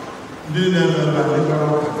Mbaise, the never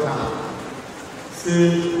say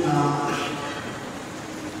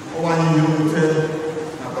one you tell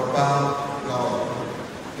Papa Lao,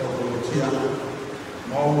 the volunteer,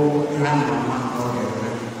 more grandmama.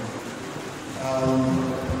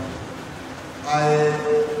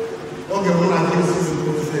 When I can see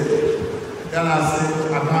people say, then I say,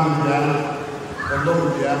 Adam,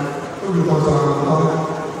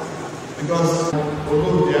 because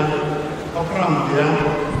Olympia,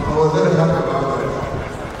 I was very happy about it.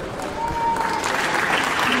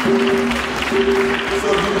 So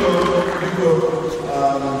people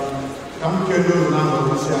come to you now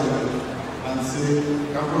and say,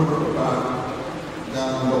 come back,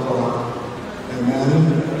 amen.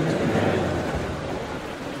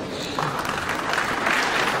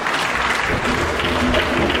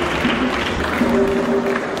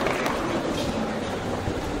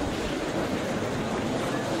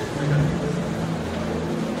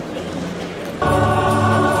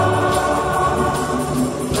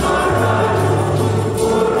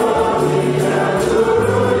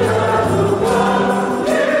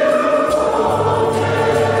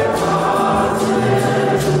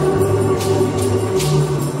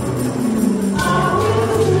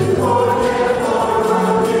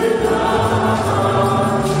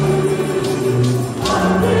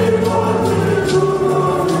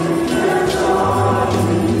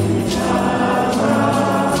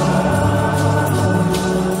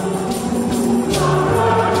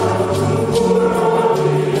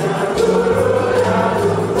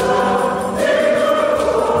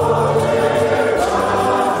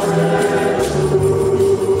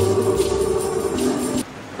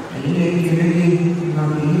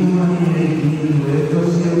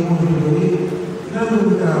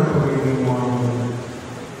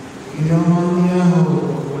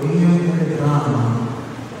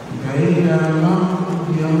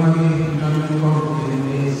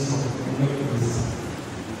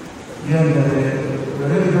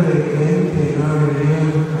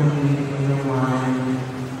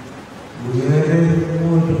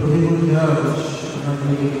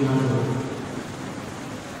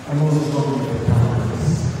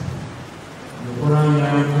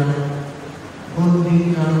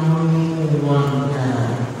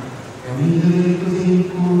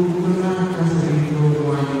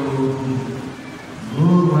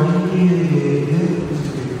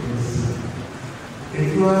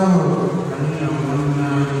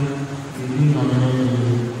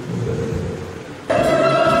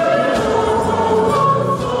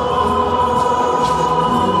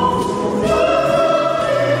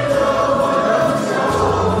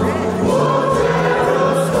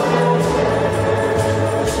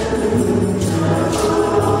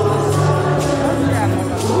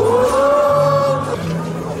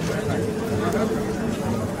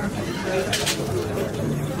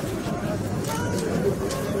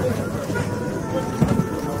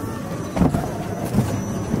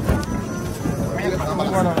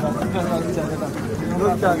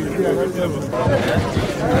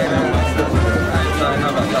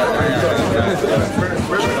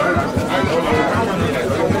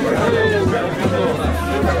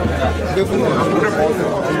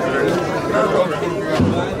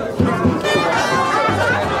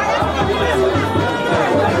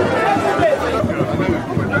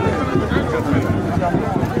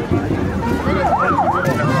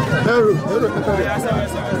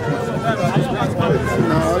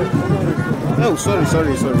 Oh, sorry.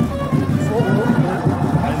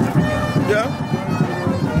 Yeah.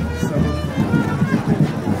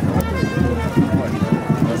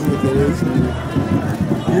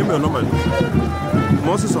 Give me a number.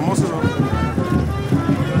 Moses.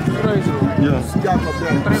 Yeah.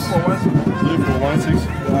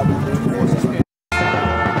 3416.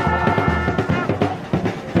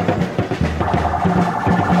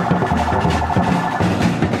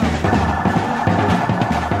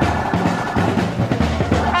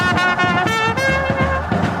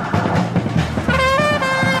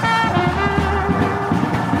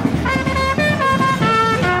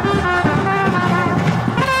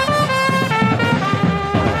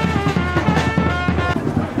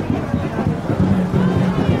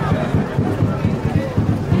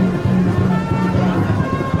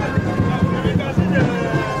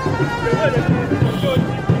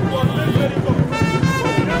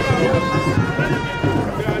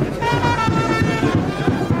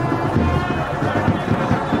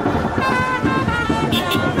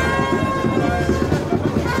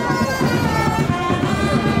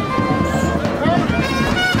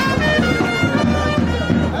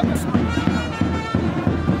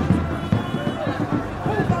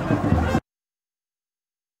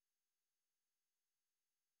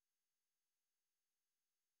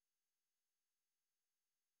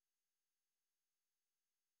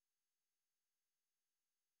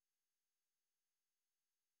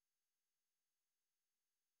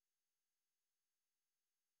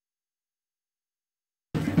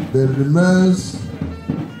 There remains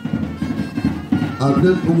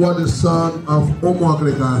Abdul Uwa, the son of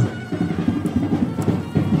Umuokirika.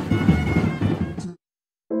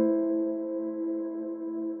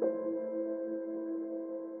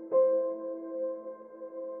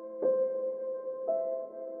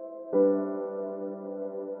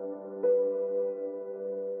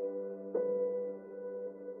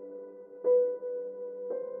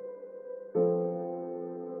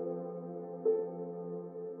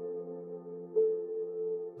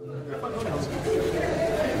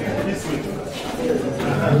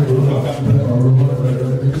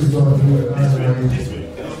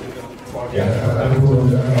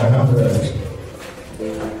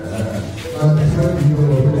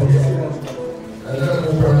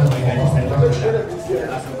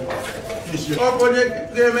 Onye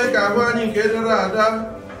ga-eme ka ahụ anyị nke dara ada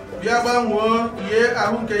bịa gbanwee ihe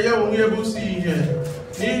ahụ nke ya onwe bụ si ihe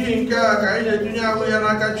n'ihi nke a ka anyị na-etinye ahụ ya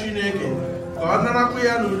n'aka Chineke ka ọ narakwa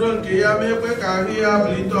ya n'udo nke ya meekwe ka ahụ ya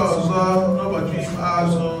bilite ọzọ n'ụbọchị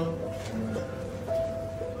ikpeazụ.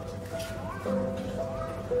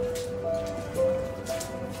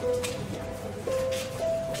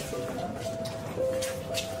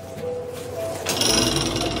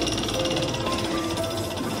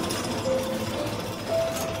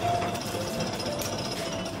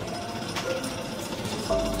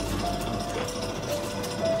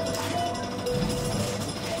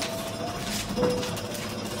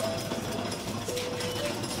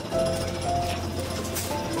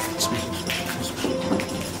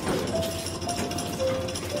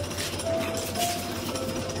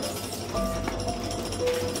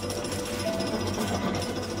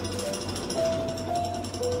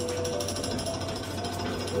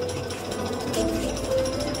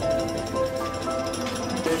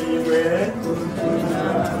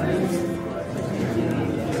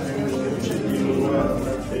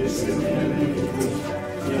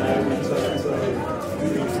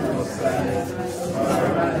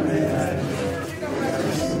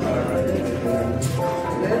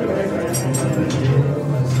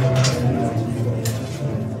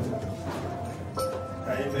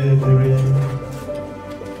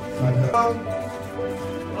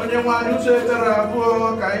 onye nwanyị uche tere abụọ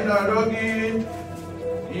ka anyị na-arịọ gị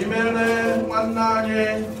imere nwanne anyị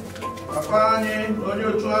papa anyị onye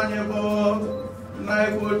otu anyị bụ nna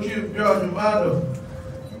Igbo Chief George Madu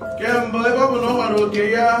kemgbe ebe ọ bụ na ọ nwere oke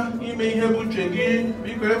ya ime ihe bụ uche gị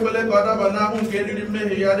biko ekwele ka ọ daba n'ahụ nke eriri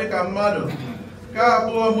mmehie ya dịka mmadụ ka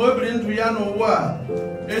abụọ ma o biri ndụ ya n'ụwa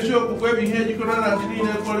ezi okwukwe bụ ihe jikọrọ na ndị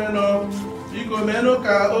niile kwere nọ biko meenụ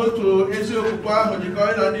ka otu ezi okwukwe ahụ jikọọ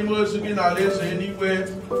na n'ime ozu gị n'ala eze n'igwe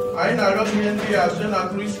anyị na-arịọ ihe ndị a site na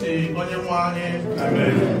Kristi onye nwe anyị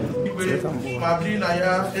igwe ma biri na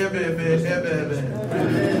ya ebe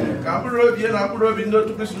ka mkpụrụ obi na mkpụrụ obi ndị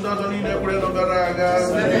otu Kristi ndị ọzọ niile kwere nọ gara aga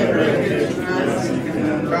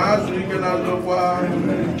ka ha zuru ike na ndokwa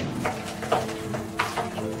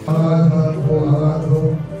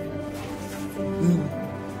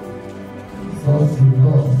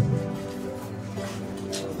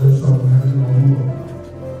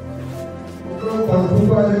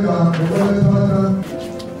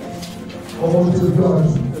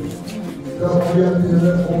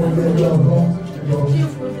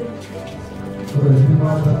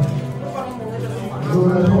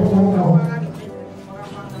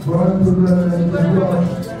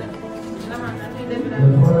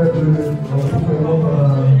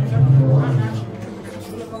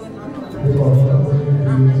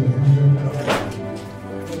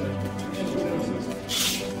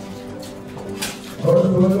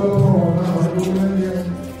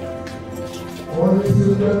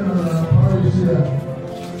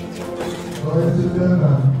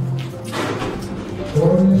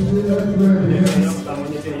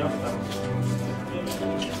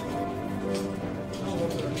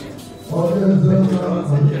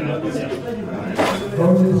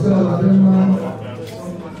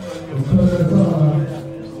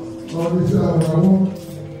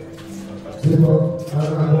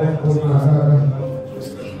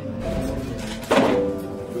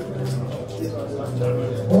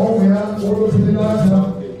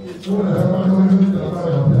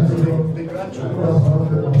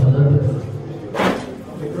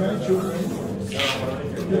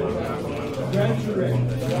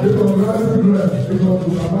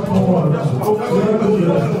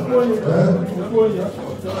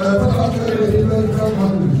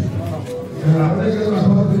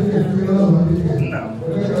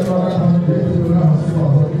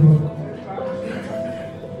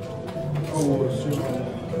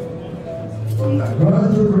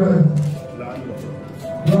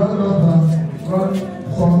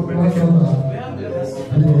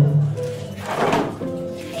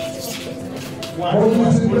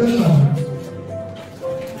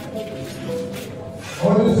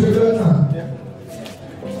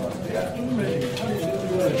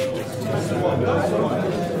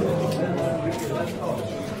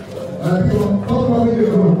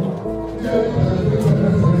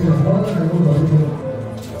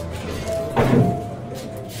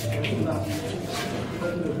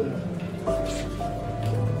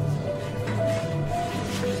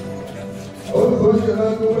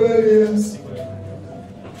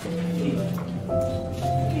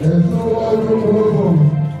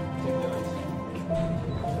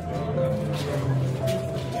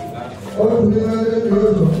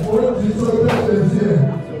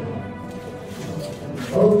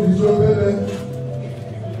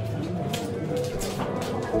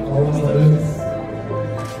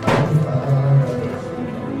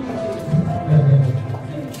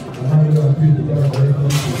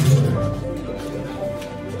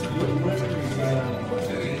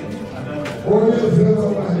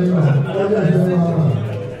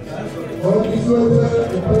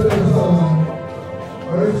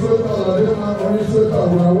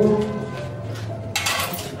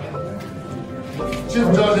Chief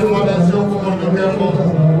George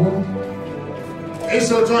Amajuoyi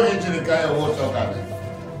Ese otu onye jiri ka ya wụ ụtọ ka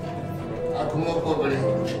akụmọkụ obere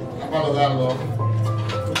agbalụghị alụ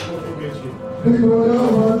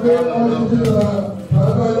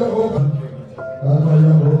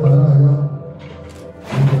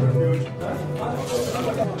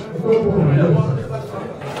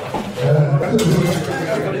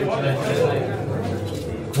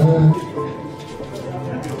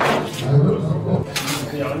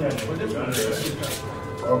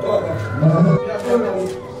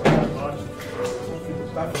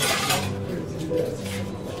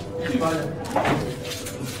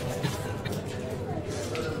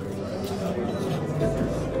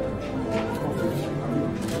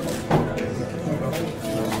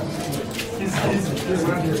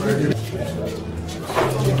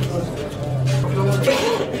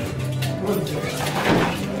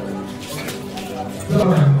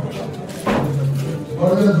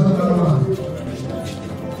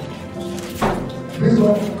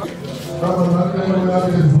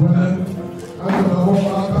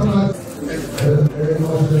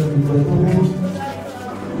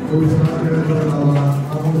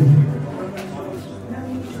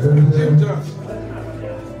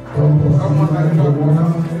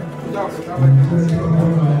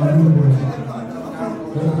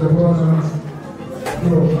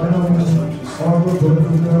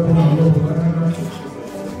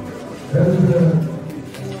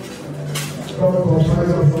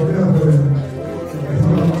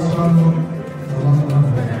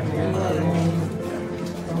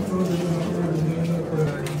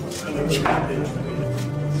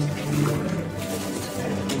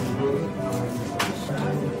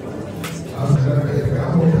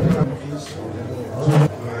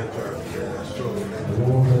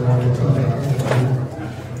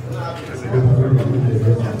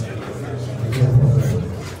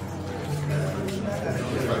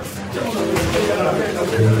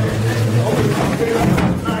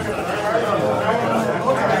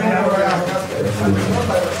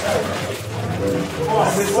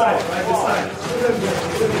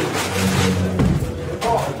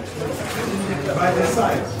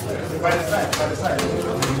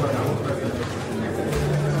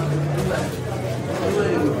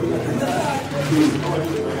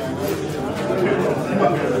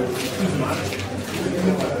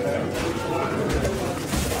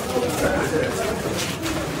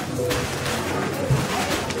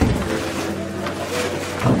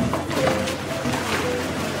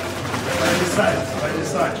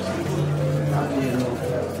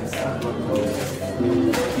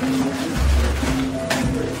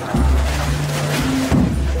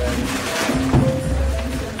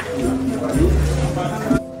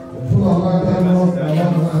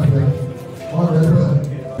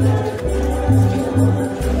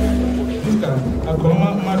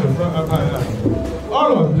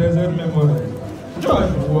All of blessed memory.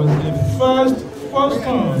 George was the first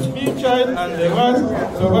son, big child, and the last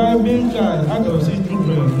surviving child out of 6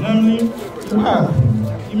 children, namely Barr,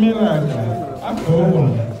 Umuokirika,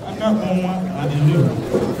 Akakoma, and Igbo.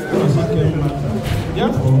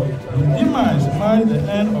 Therefore, the demise marked the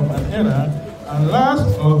end of an era and last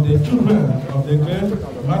of the children of the great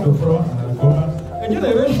Madu from Akakoma, a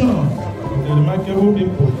generation of the remarkable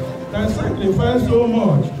people that sacrificed so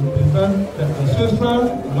much to preserve the ancestral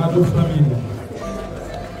Madu family.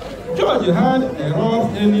 George had a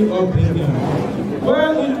rough early upbringing.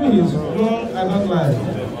 Well into his young adult life,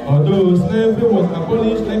 although slavery was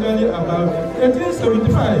abolished legally about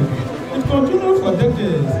 1875, it continued for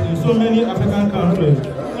decades in so many African countries,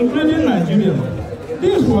 including Nigeria.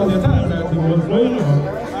 This was the time that he was growing up,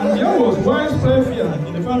 and there was widespread fear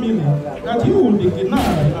in the family that he would be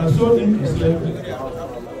kidnapped and sold into slavery.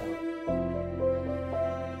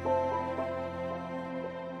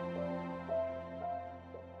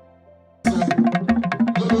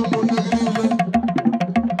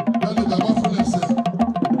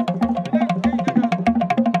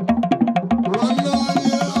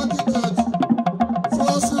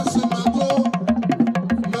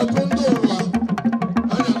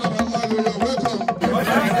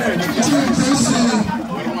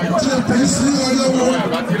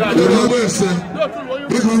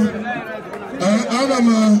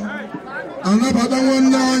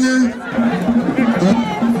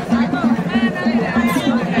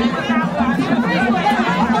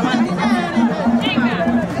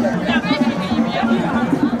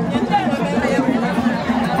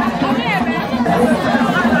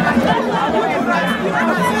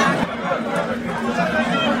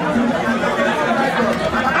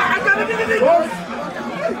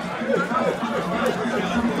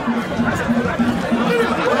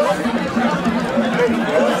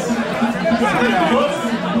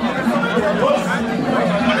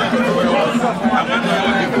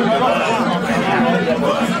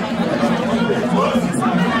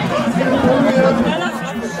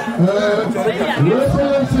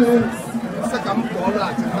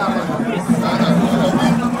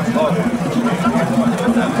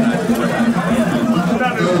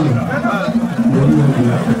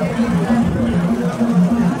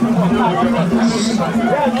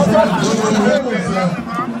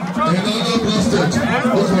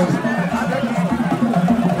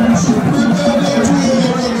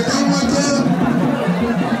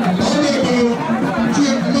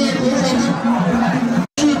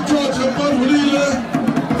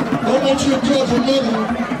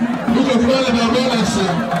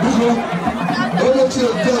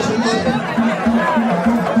 Chief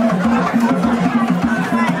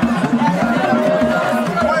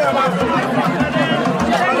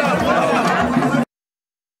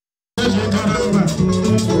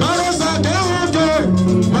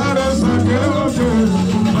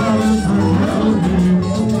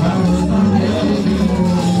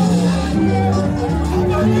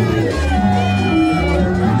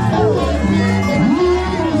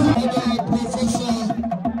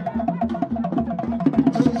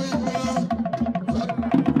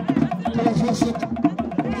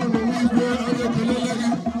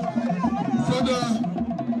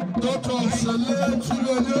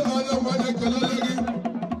George Amajuoyi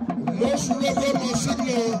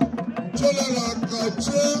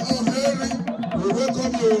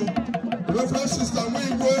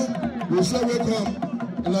we say welcome,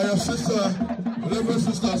 and our sister, Reverend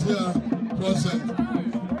sisters here present.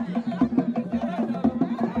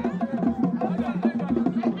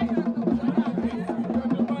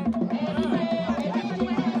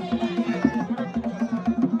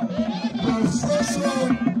 Professor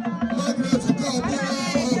of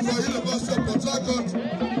the University of Port Harcourt,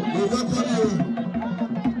 we welcome you.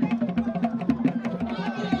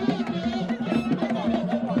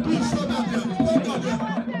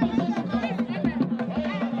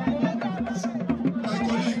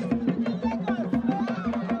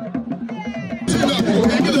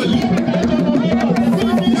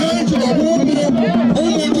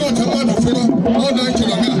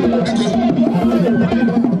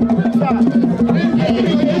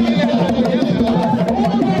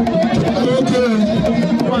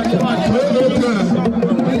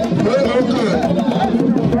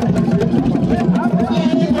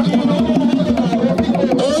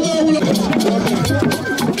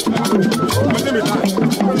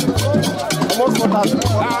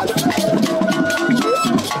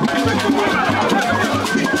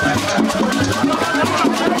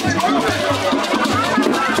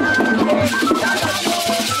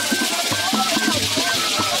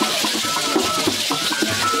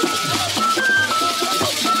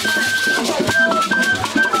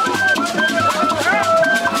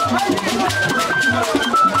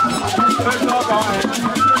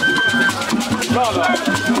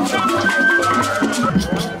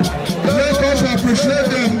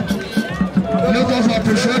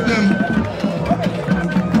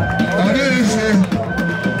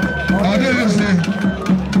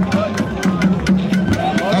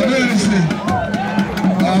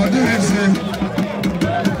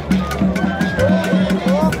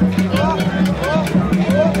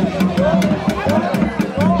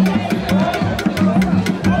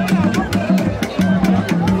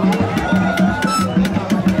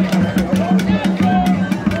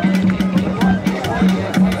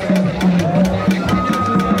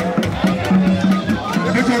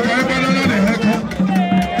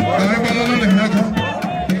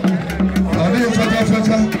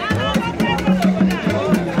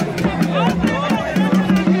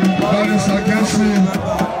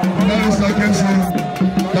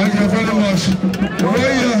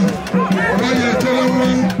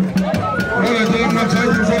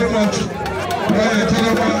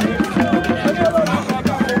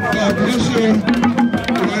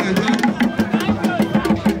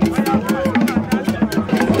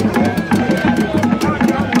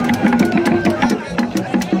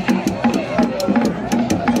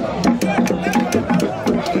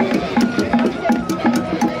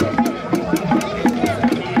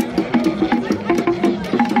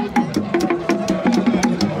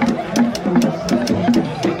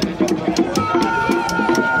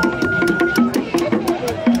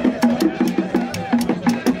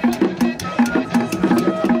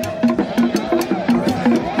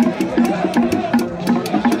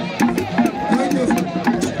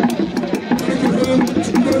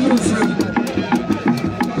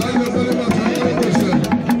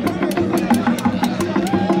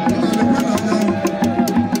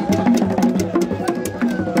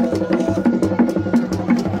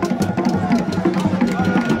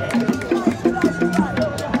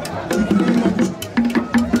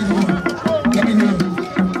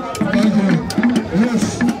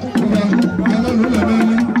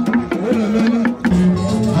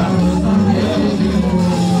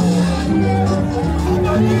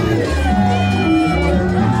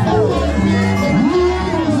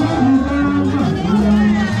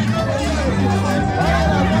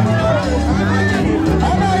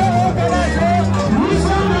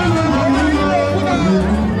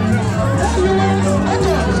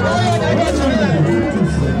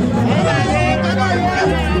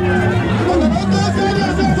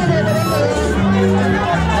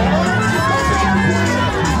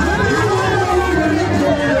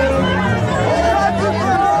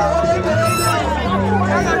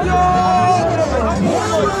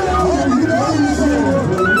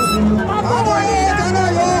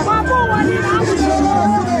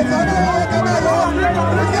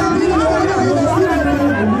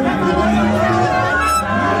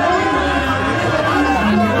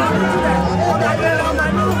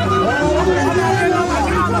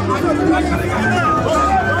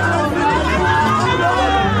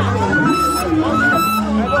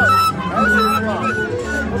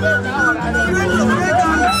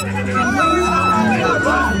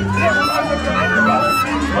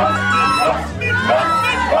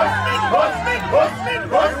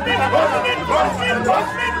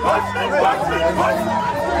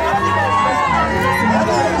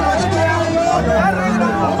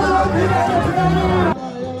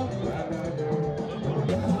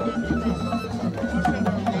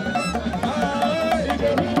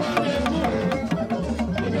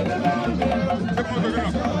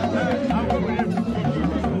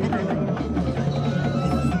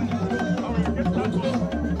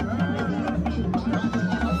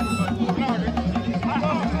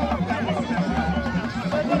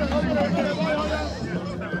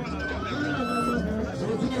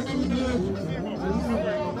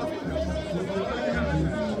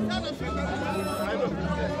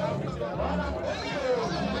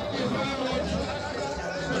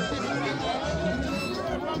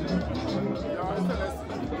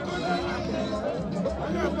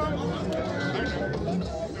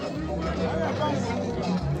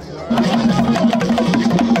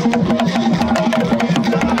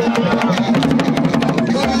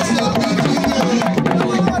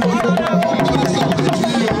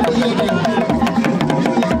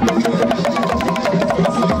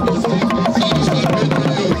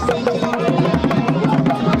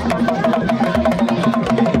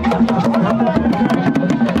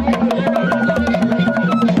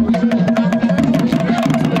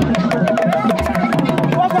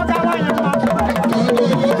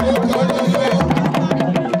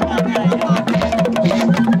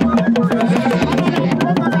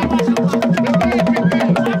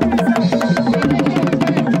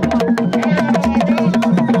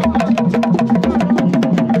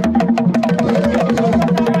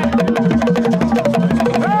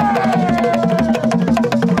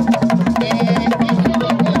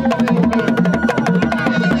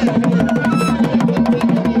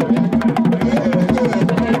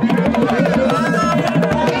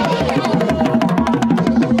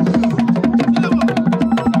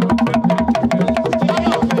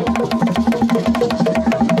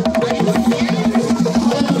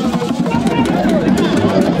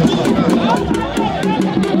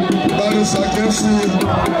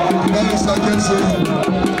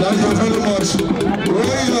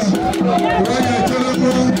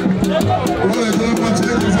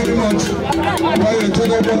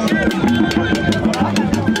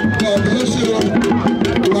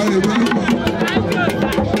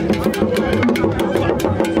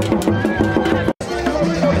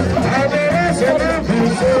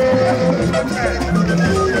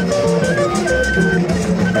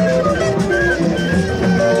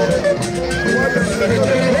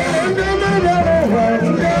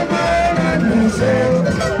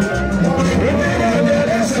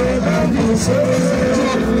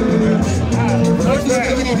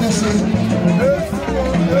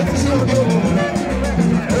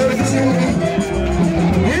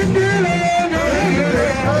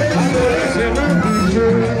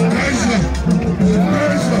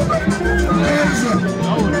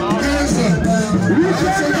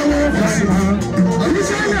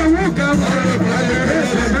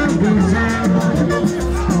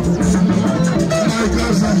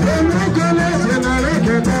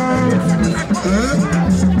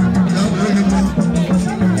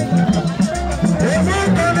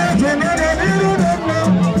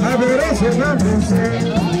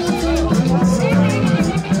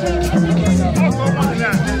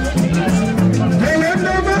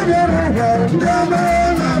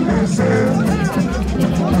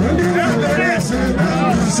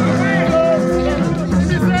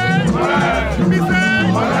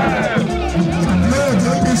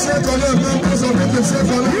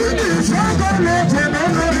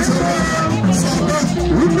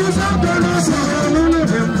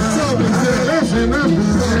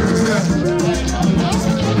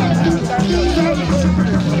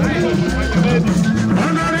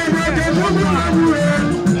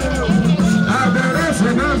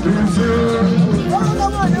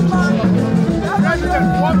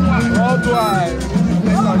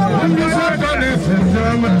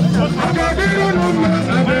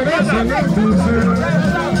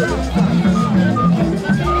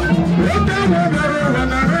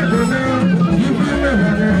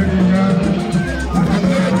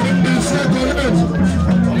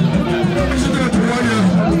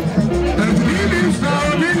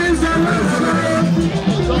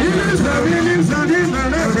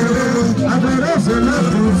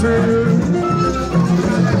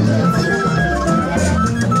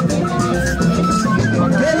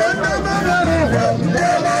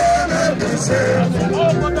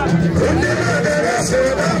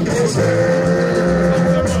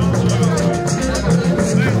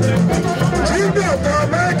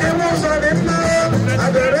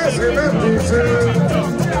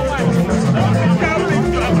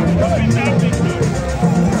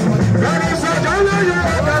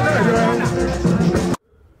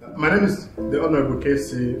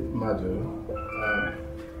 Kaycee Madu,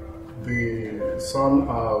 the son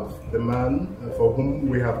of the man for whom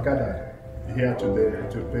we have gathered here today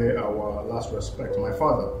to pay our last respect. My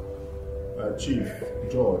father, Chief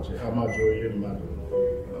George Amajuoyi Madu,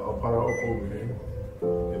 Opara Okobiri,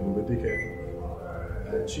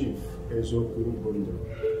 Chief Ezoku.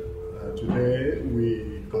 Today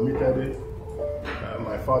we committed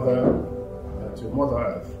my father to Mother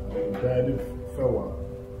Earth, and bade farewell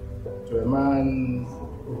to a man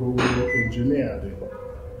who engineered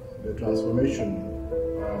the transformation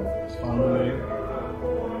of his family,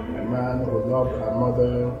 a man who loved our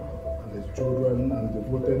mother and his children and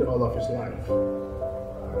devoted all of his life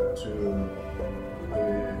to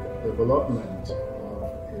the development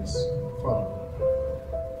of his family.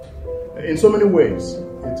 In so many ways,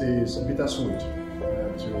 it is bittersweet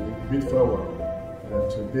to bid farewell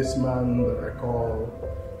to this man that I call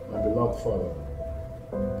my beloved father.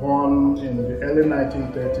 Born in the early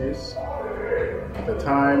 1930s, at a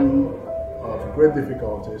time of great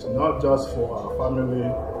difficulties, not just for our family,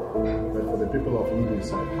 but for the people of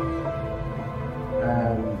Mbaise.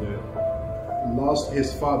 And lost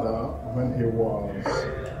his father when he was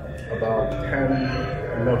about 10,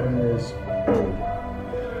 11 years old.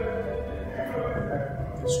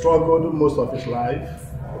 He struggled most of his life,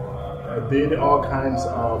 did all kinds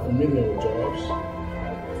of menial jobs.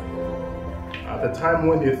 At the time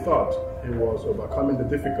when he thought he was overcoming the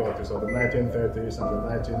difficulties of the 1930s and the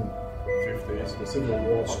 1950s, the Civil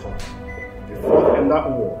War struck. He fought in that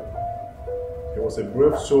war. He was a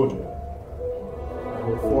brave soldier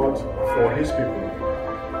who fought for his people.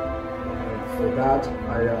 And for that,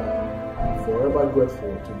 I am forever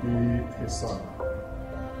grateful to be his son.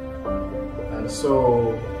 And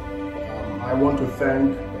so, I want to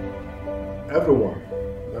thank everyone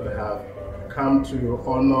that have come to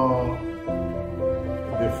honor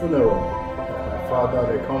the funeral of my father.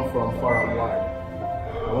 They come from far and wide.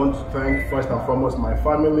 I want to thank first and foremost my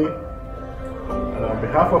family, and on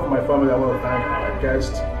behalf of my family I want to thank our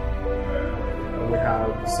guests. We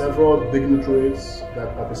have several dignitaries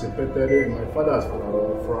that participated in my father's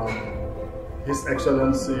funeral, from His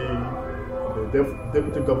Excellency the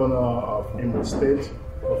Deputy Governor of Imo State,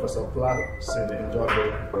 Professor Placid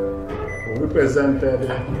Njobe, who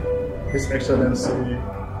represented His Excellency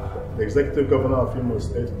the Executive Governor of Imo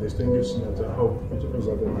State, Distinguished Senator Hope to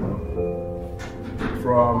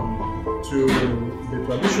the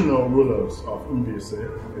traditional rulers of Mbaise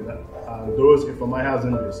and those from Ahiazu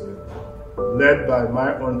Mbaise, led by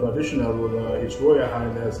my own traditional ruler, His Royal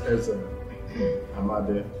Highness Eze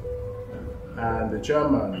Amade, and the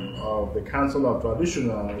chairman of the Council of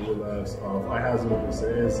Traditional Rulers of Ahiazu Mbaise,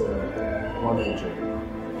 Eze Manager,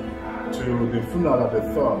 to the funeral of the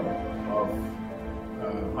third of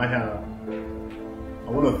Ahia. I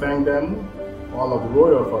want to thank them, all of the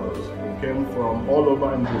royal fathers who came from all over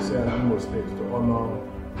Mbaise and Imo State to honor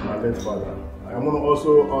my late father. I want to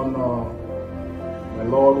also honor my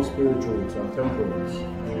Lord spirituals and temporals,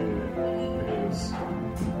 His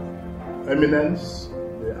Eminence,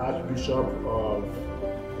 the Archbishop of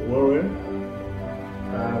Buries,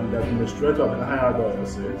 and the Administrator of the Higher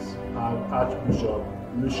Diocese, Archbishop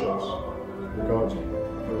Lucius,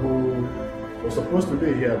 who was supposed to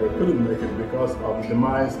be here but couldn't make it because of the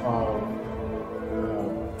demise of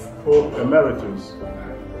Pope Emeritus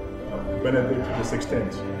Benedict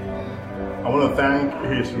XVI. I want to thank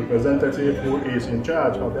his representative who is in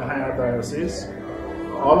charge of the Higher Diocese,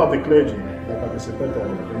 all of the clergy that participated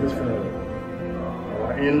in this funeral,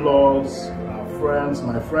 our in-laws, our friends,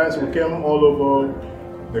 my friends who came all over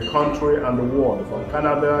the country and the world, from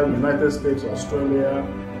Canada, United States, Australia,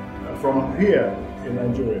 from here in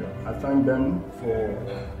Nigeria. I thank them for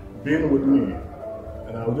being with me,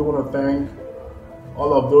 and I do want to thank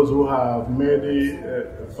all of those who have made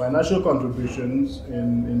financial contributions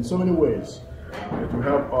in so many ways to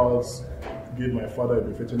help us give my father a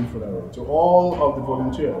befitting funeral. To all of the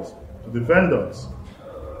volunteers, to the vendors,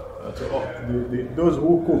 to all those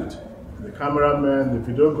who cooked, the cameramen,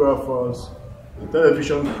 the videographers, the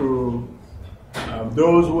television crew,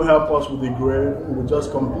 those who help us with the grave. We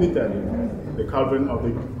just completed the carving of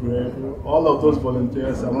the grave. All of those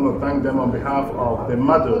volunteers, I want to thank them on behalf of the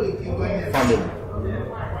Madu family.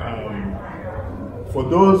 For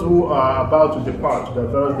those who are about to depart to their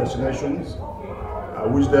various destinations, I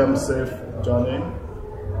wish them safe journey,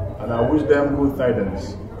 and I wish them good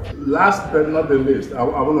tidings. Last but not the least, I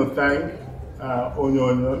want to thank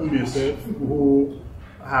Onyo Mbaise, who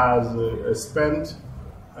has spent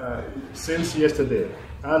since yesterday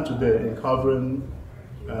and today in covering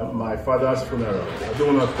my father's funeral. I do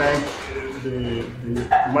want to thank the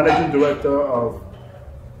managing director of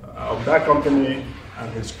of that company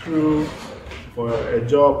and his crew for a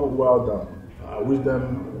job well done. I wish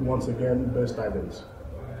them once again best tidings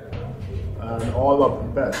and all of the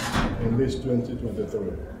best in this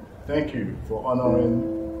 2023. Thank you for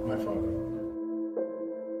honoring my father.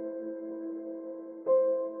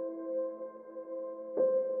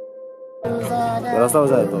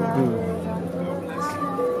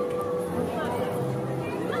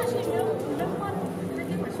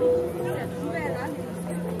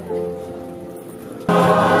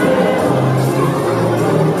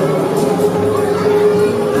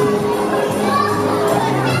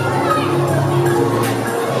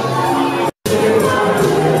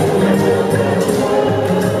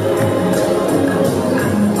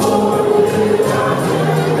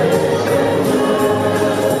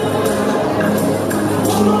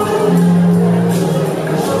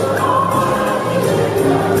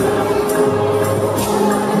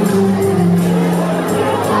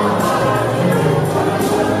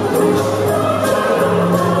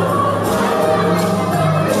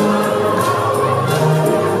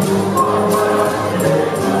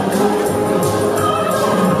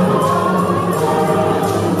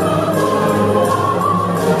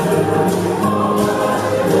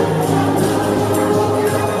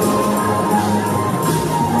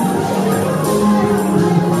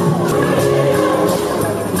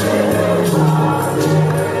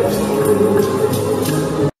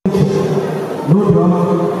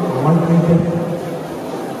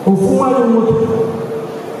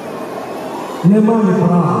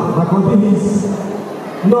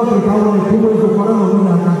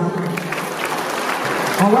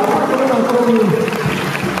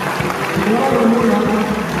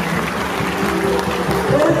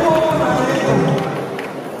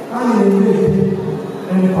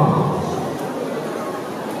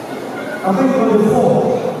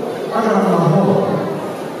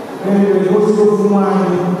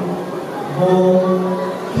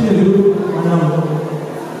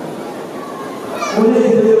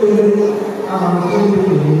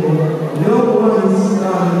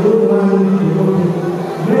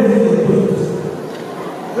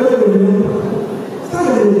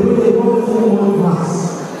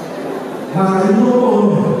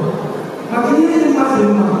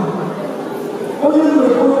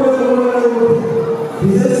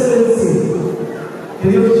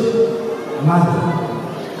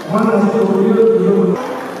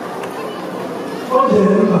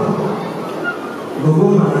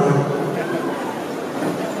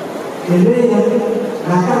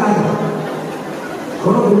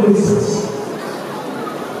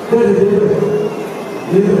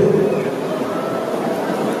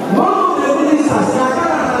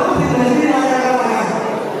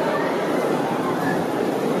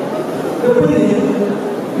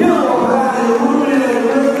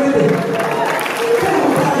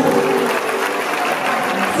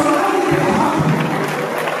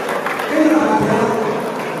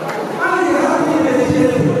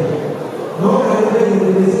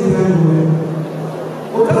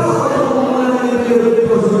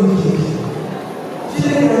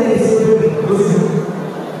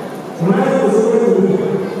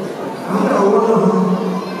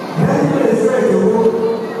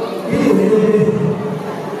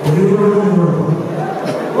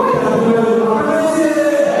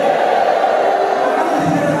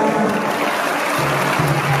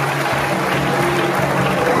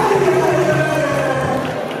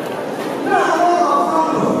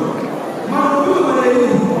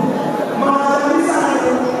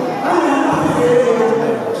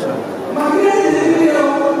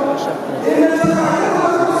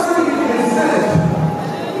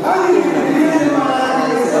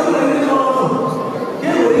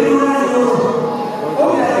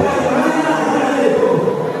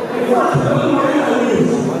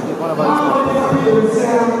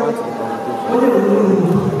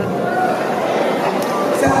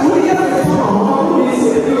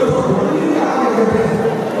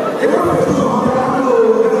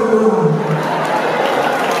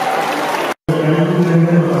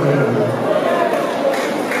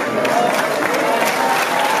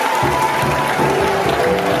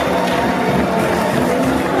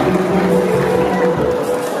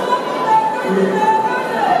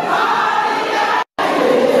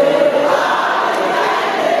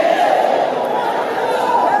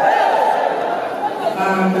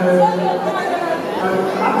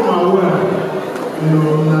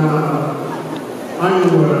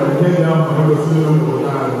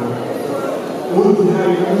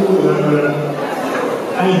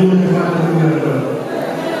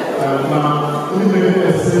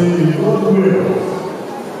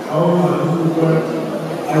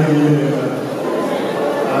 But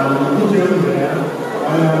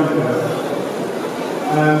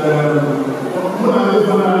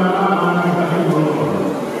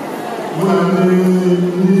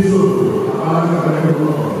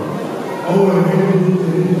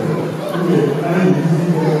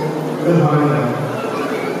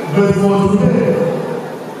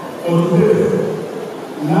for today,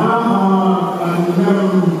 now I'm never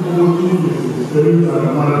going to very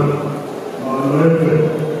dramatic.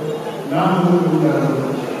 Now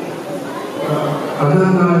I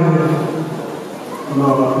don't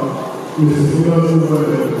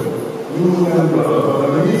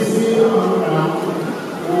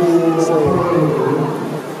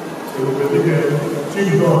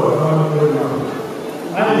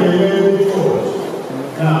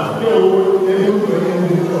now, they will end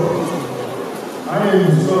the course. I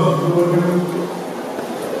am so good.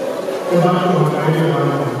 The battle of Kaycee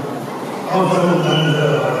also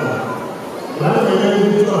last year,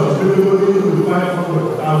 the course, we will go to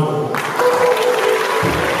 500,000.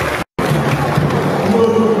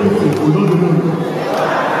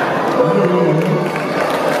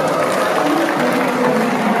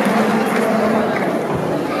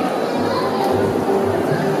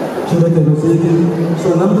 So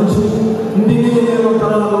number two, Ndini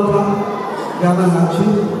Lokala, Gana Hachi,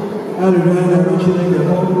 Alana Hachi,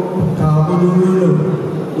 Kabu,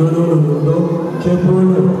 no, Chapel.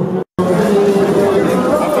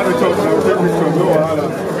 After the talk, I'll take this from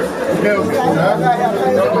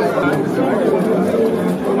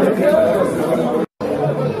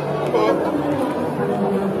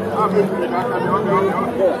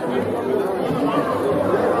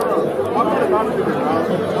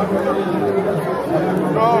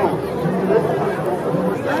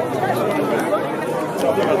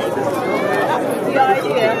The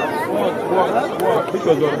idea.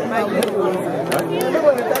 Because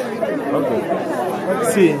okay.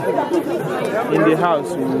 See, in the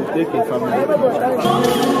house we will take a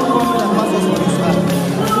family.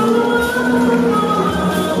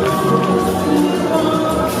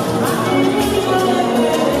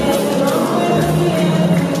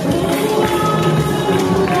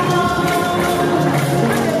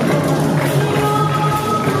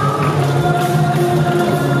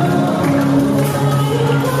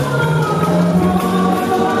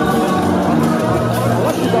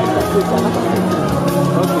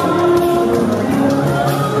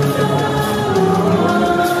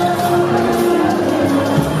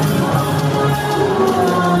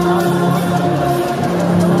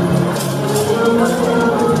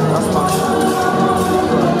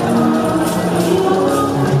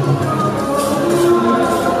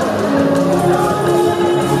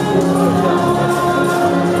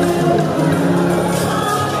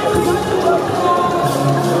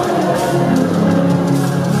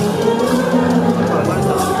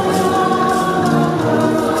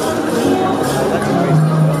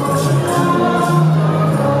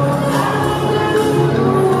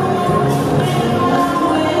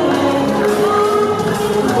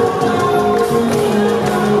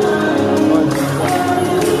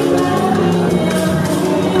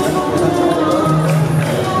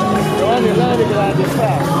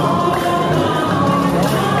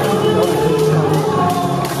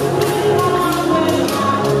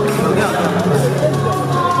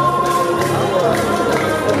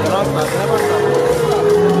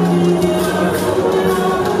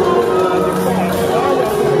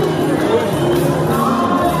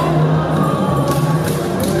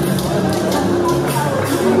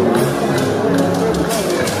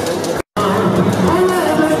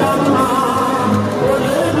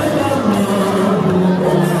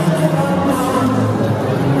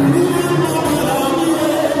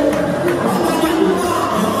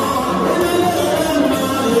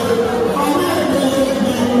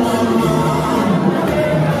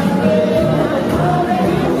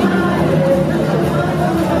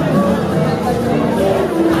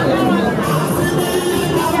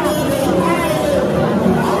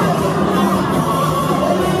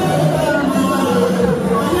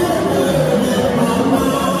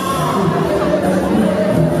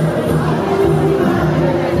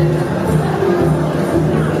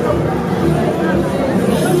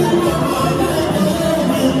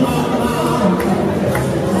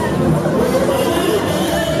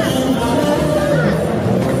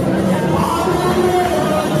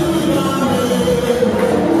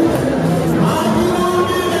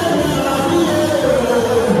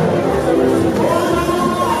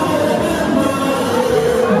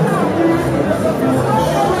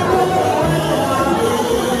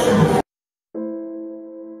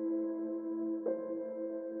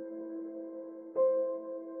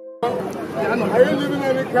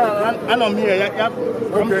 I'm here.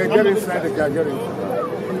 Okay, get inside the car, get inside.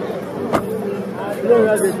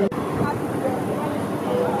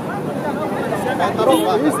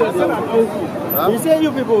 You say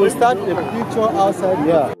you people will start the picture outside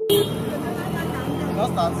here.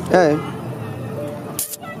 Hey.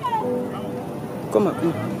 Come on.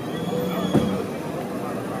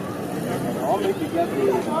 I'll make you get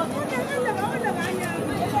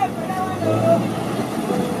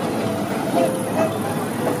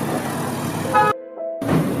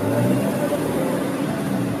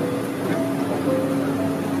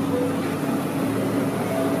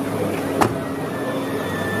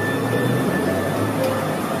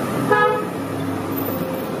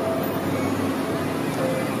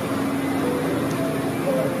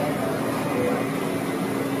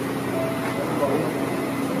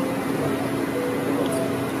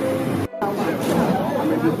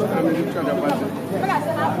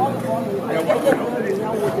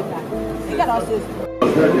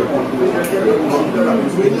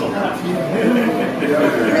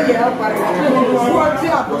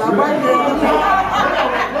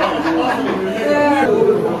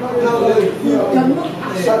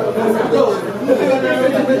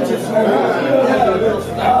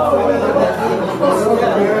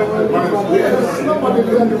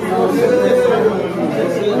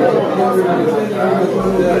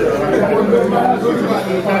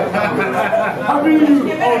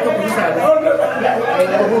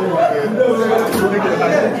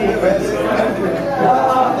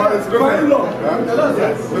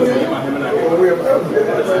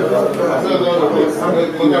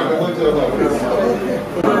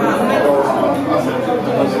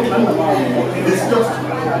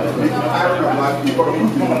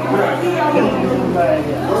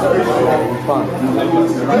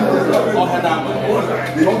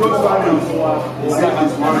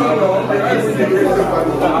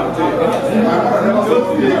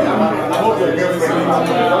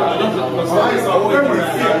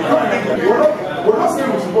We're not saying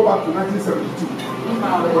we should go back to 1972,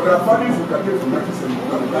 but there are families who can get from 1972.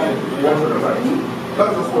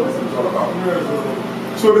 That's just what this is all about.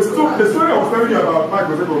 So the story I was telling you about Mike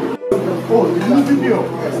was able to... Oh, the new video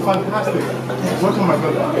is fantastic. Watch on my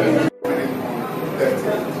brother.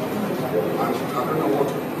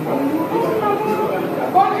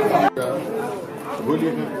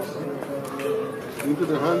 Into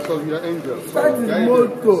the hands of your angels. That is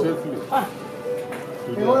motto.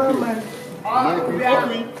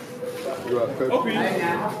 You are perfect.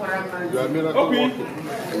 You are miracle working.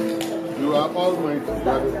 You are almighty. You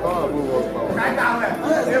are the power above all power.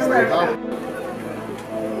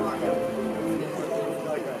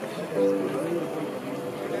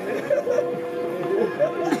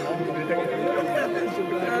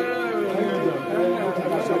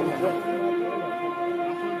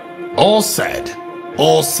 All said,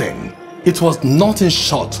 all sing. It was nothing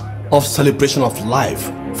short of celebration of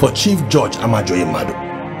life for Chief George Amajuoyi Madu,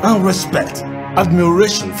 and respect,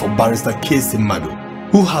 admiration for Barrister Kaycee Madu,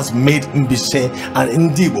 who has made Mbaise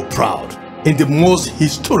and Imo proud in the most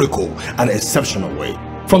historical and exceptional way.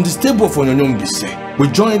 From the stable of Onyonyo Mbaise, we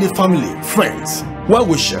join the family, friends,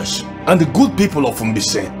 well-wishers, and the good people of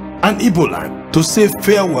Mbaise and Igbo land to say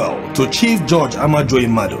farewell to Chief George Amajuoyi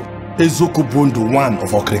Madu, Ezoku Bundu one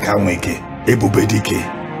of Umuokirika Ebubedike,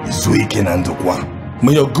 Zuike Nandukwa.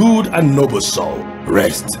 May your good and noble soul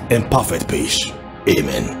rest in perfect peace.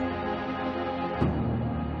 Amen.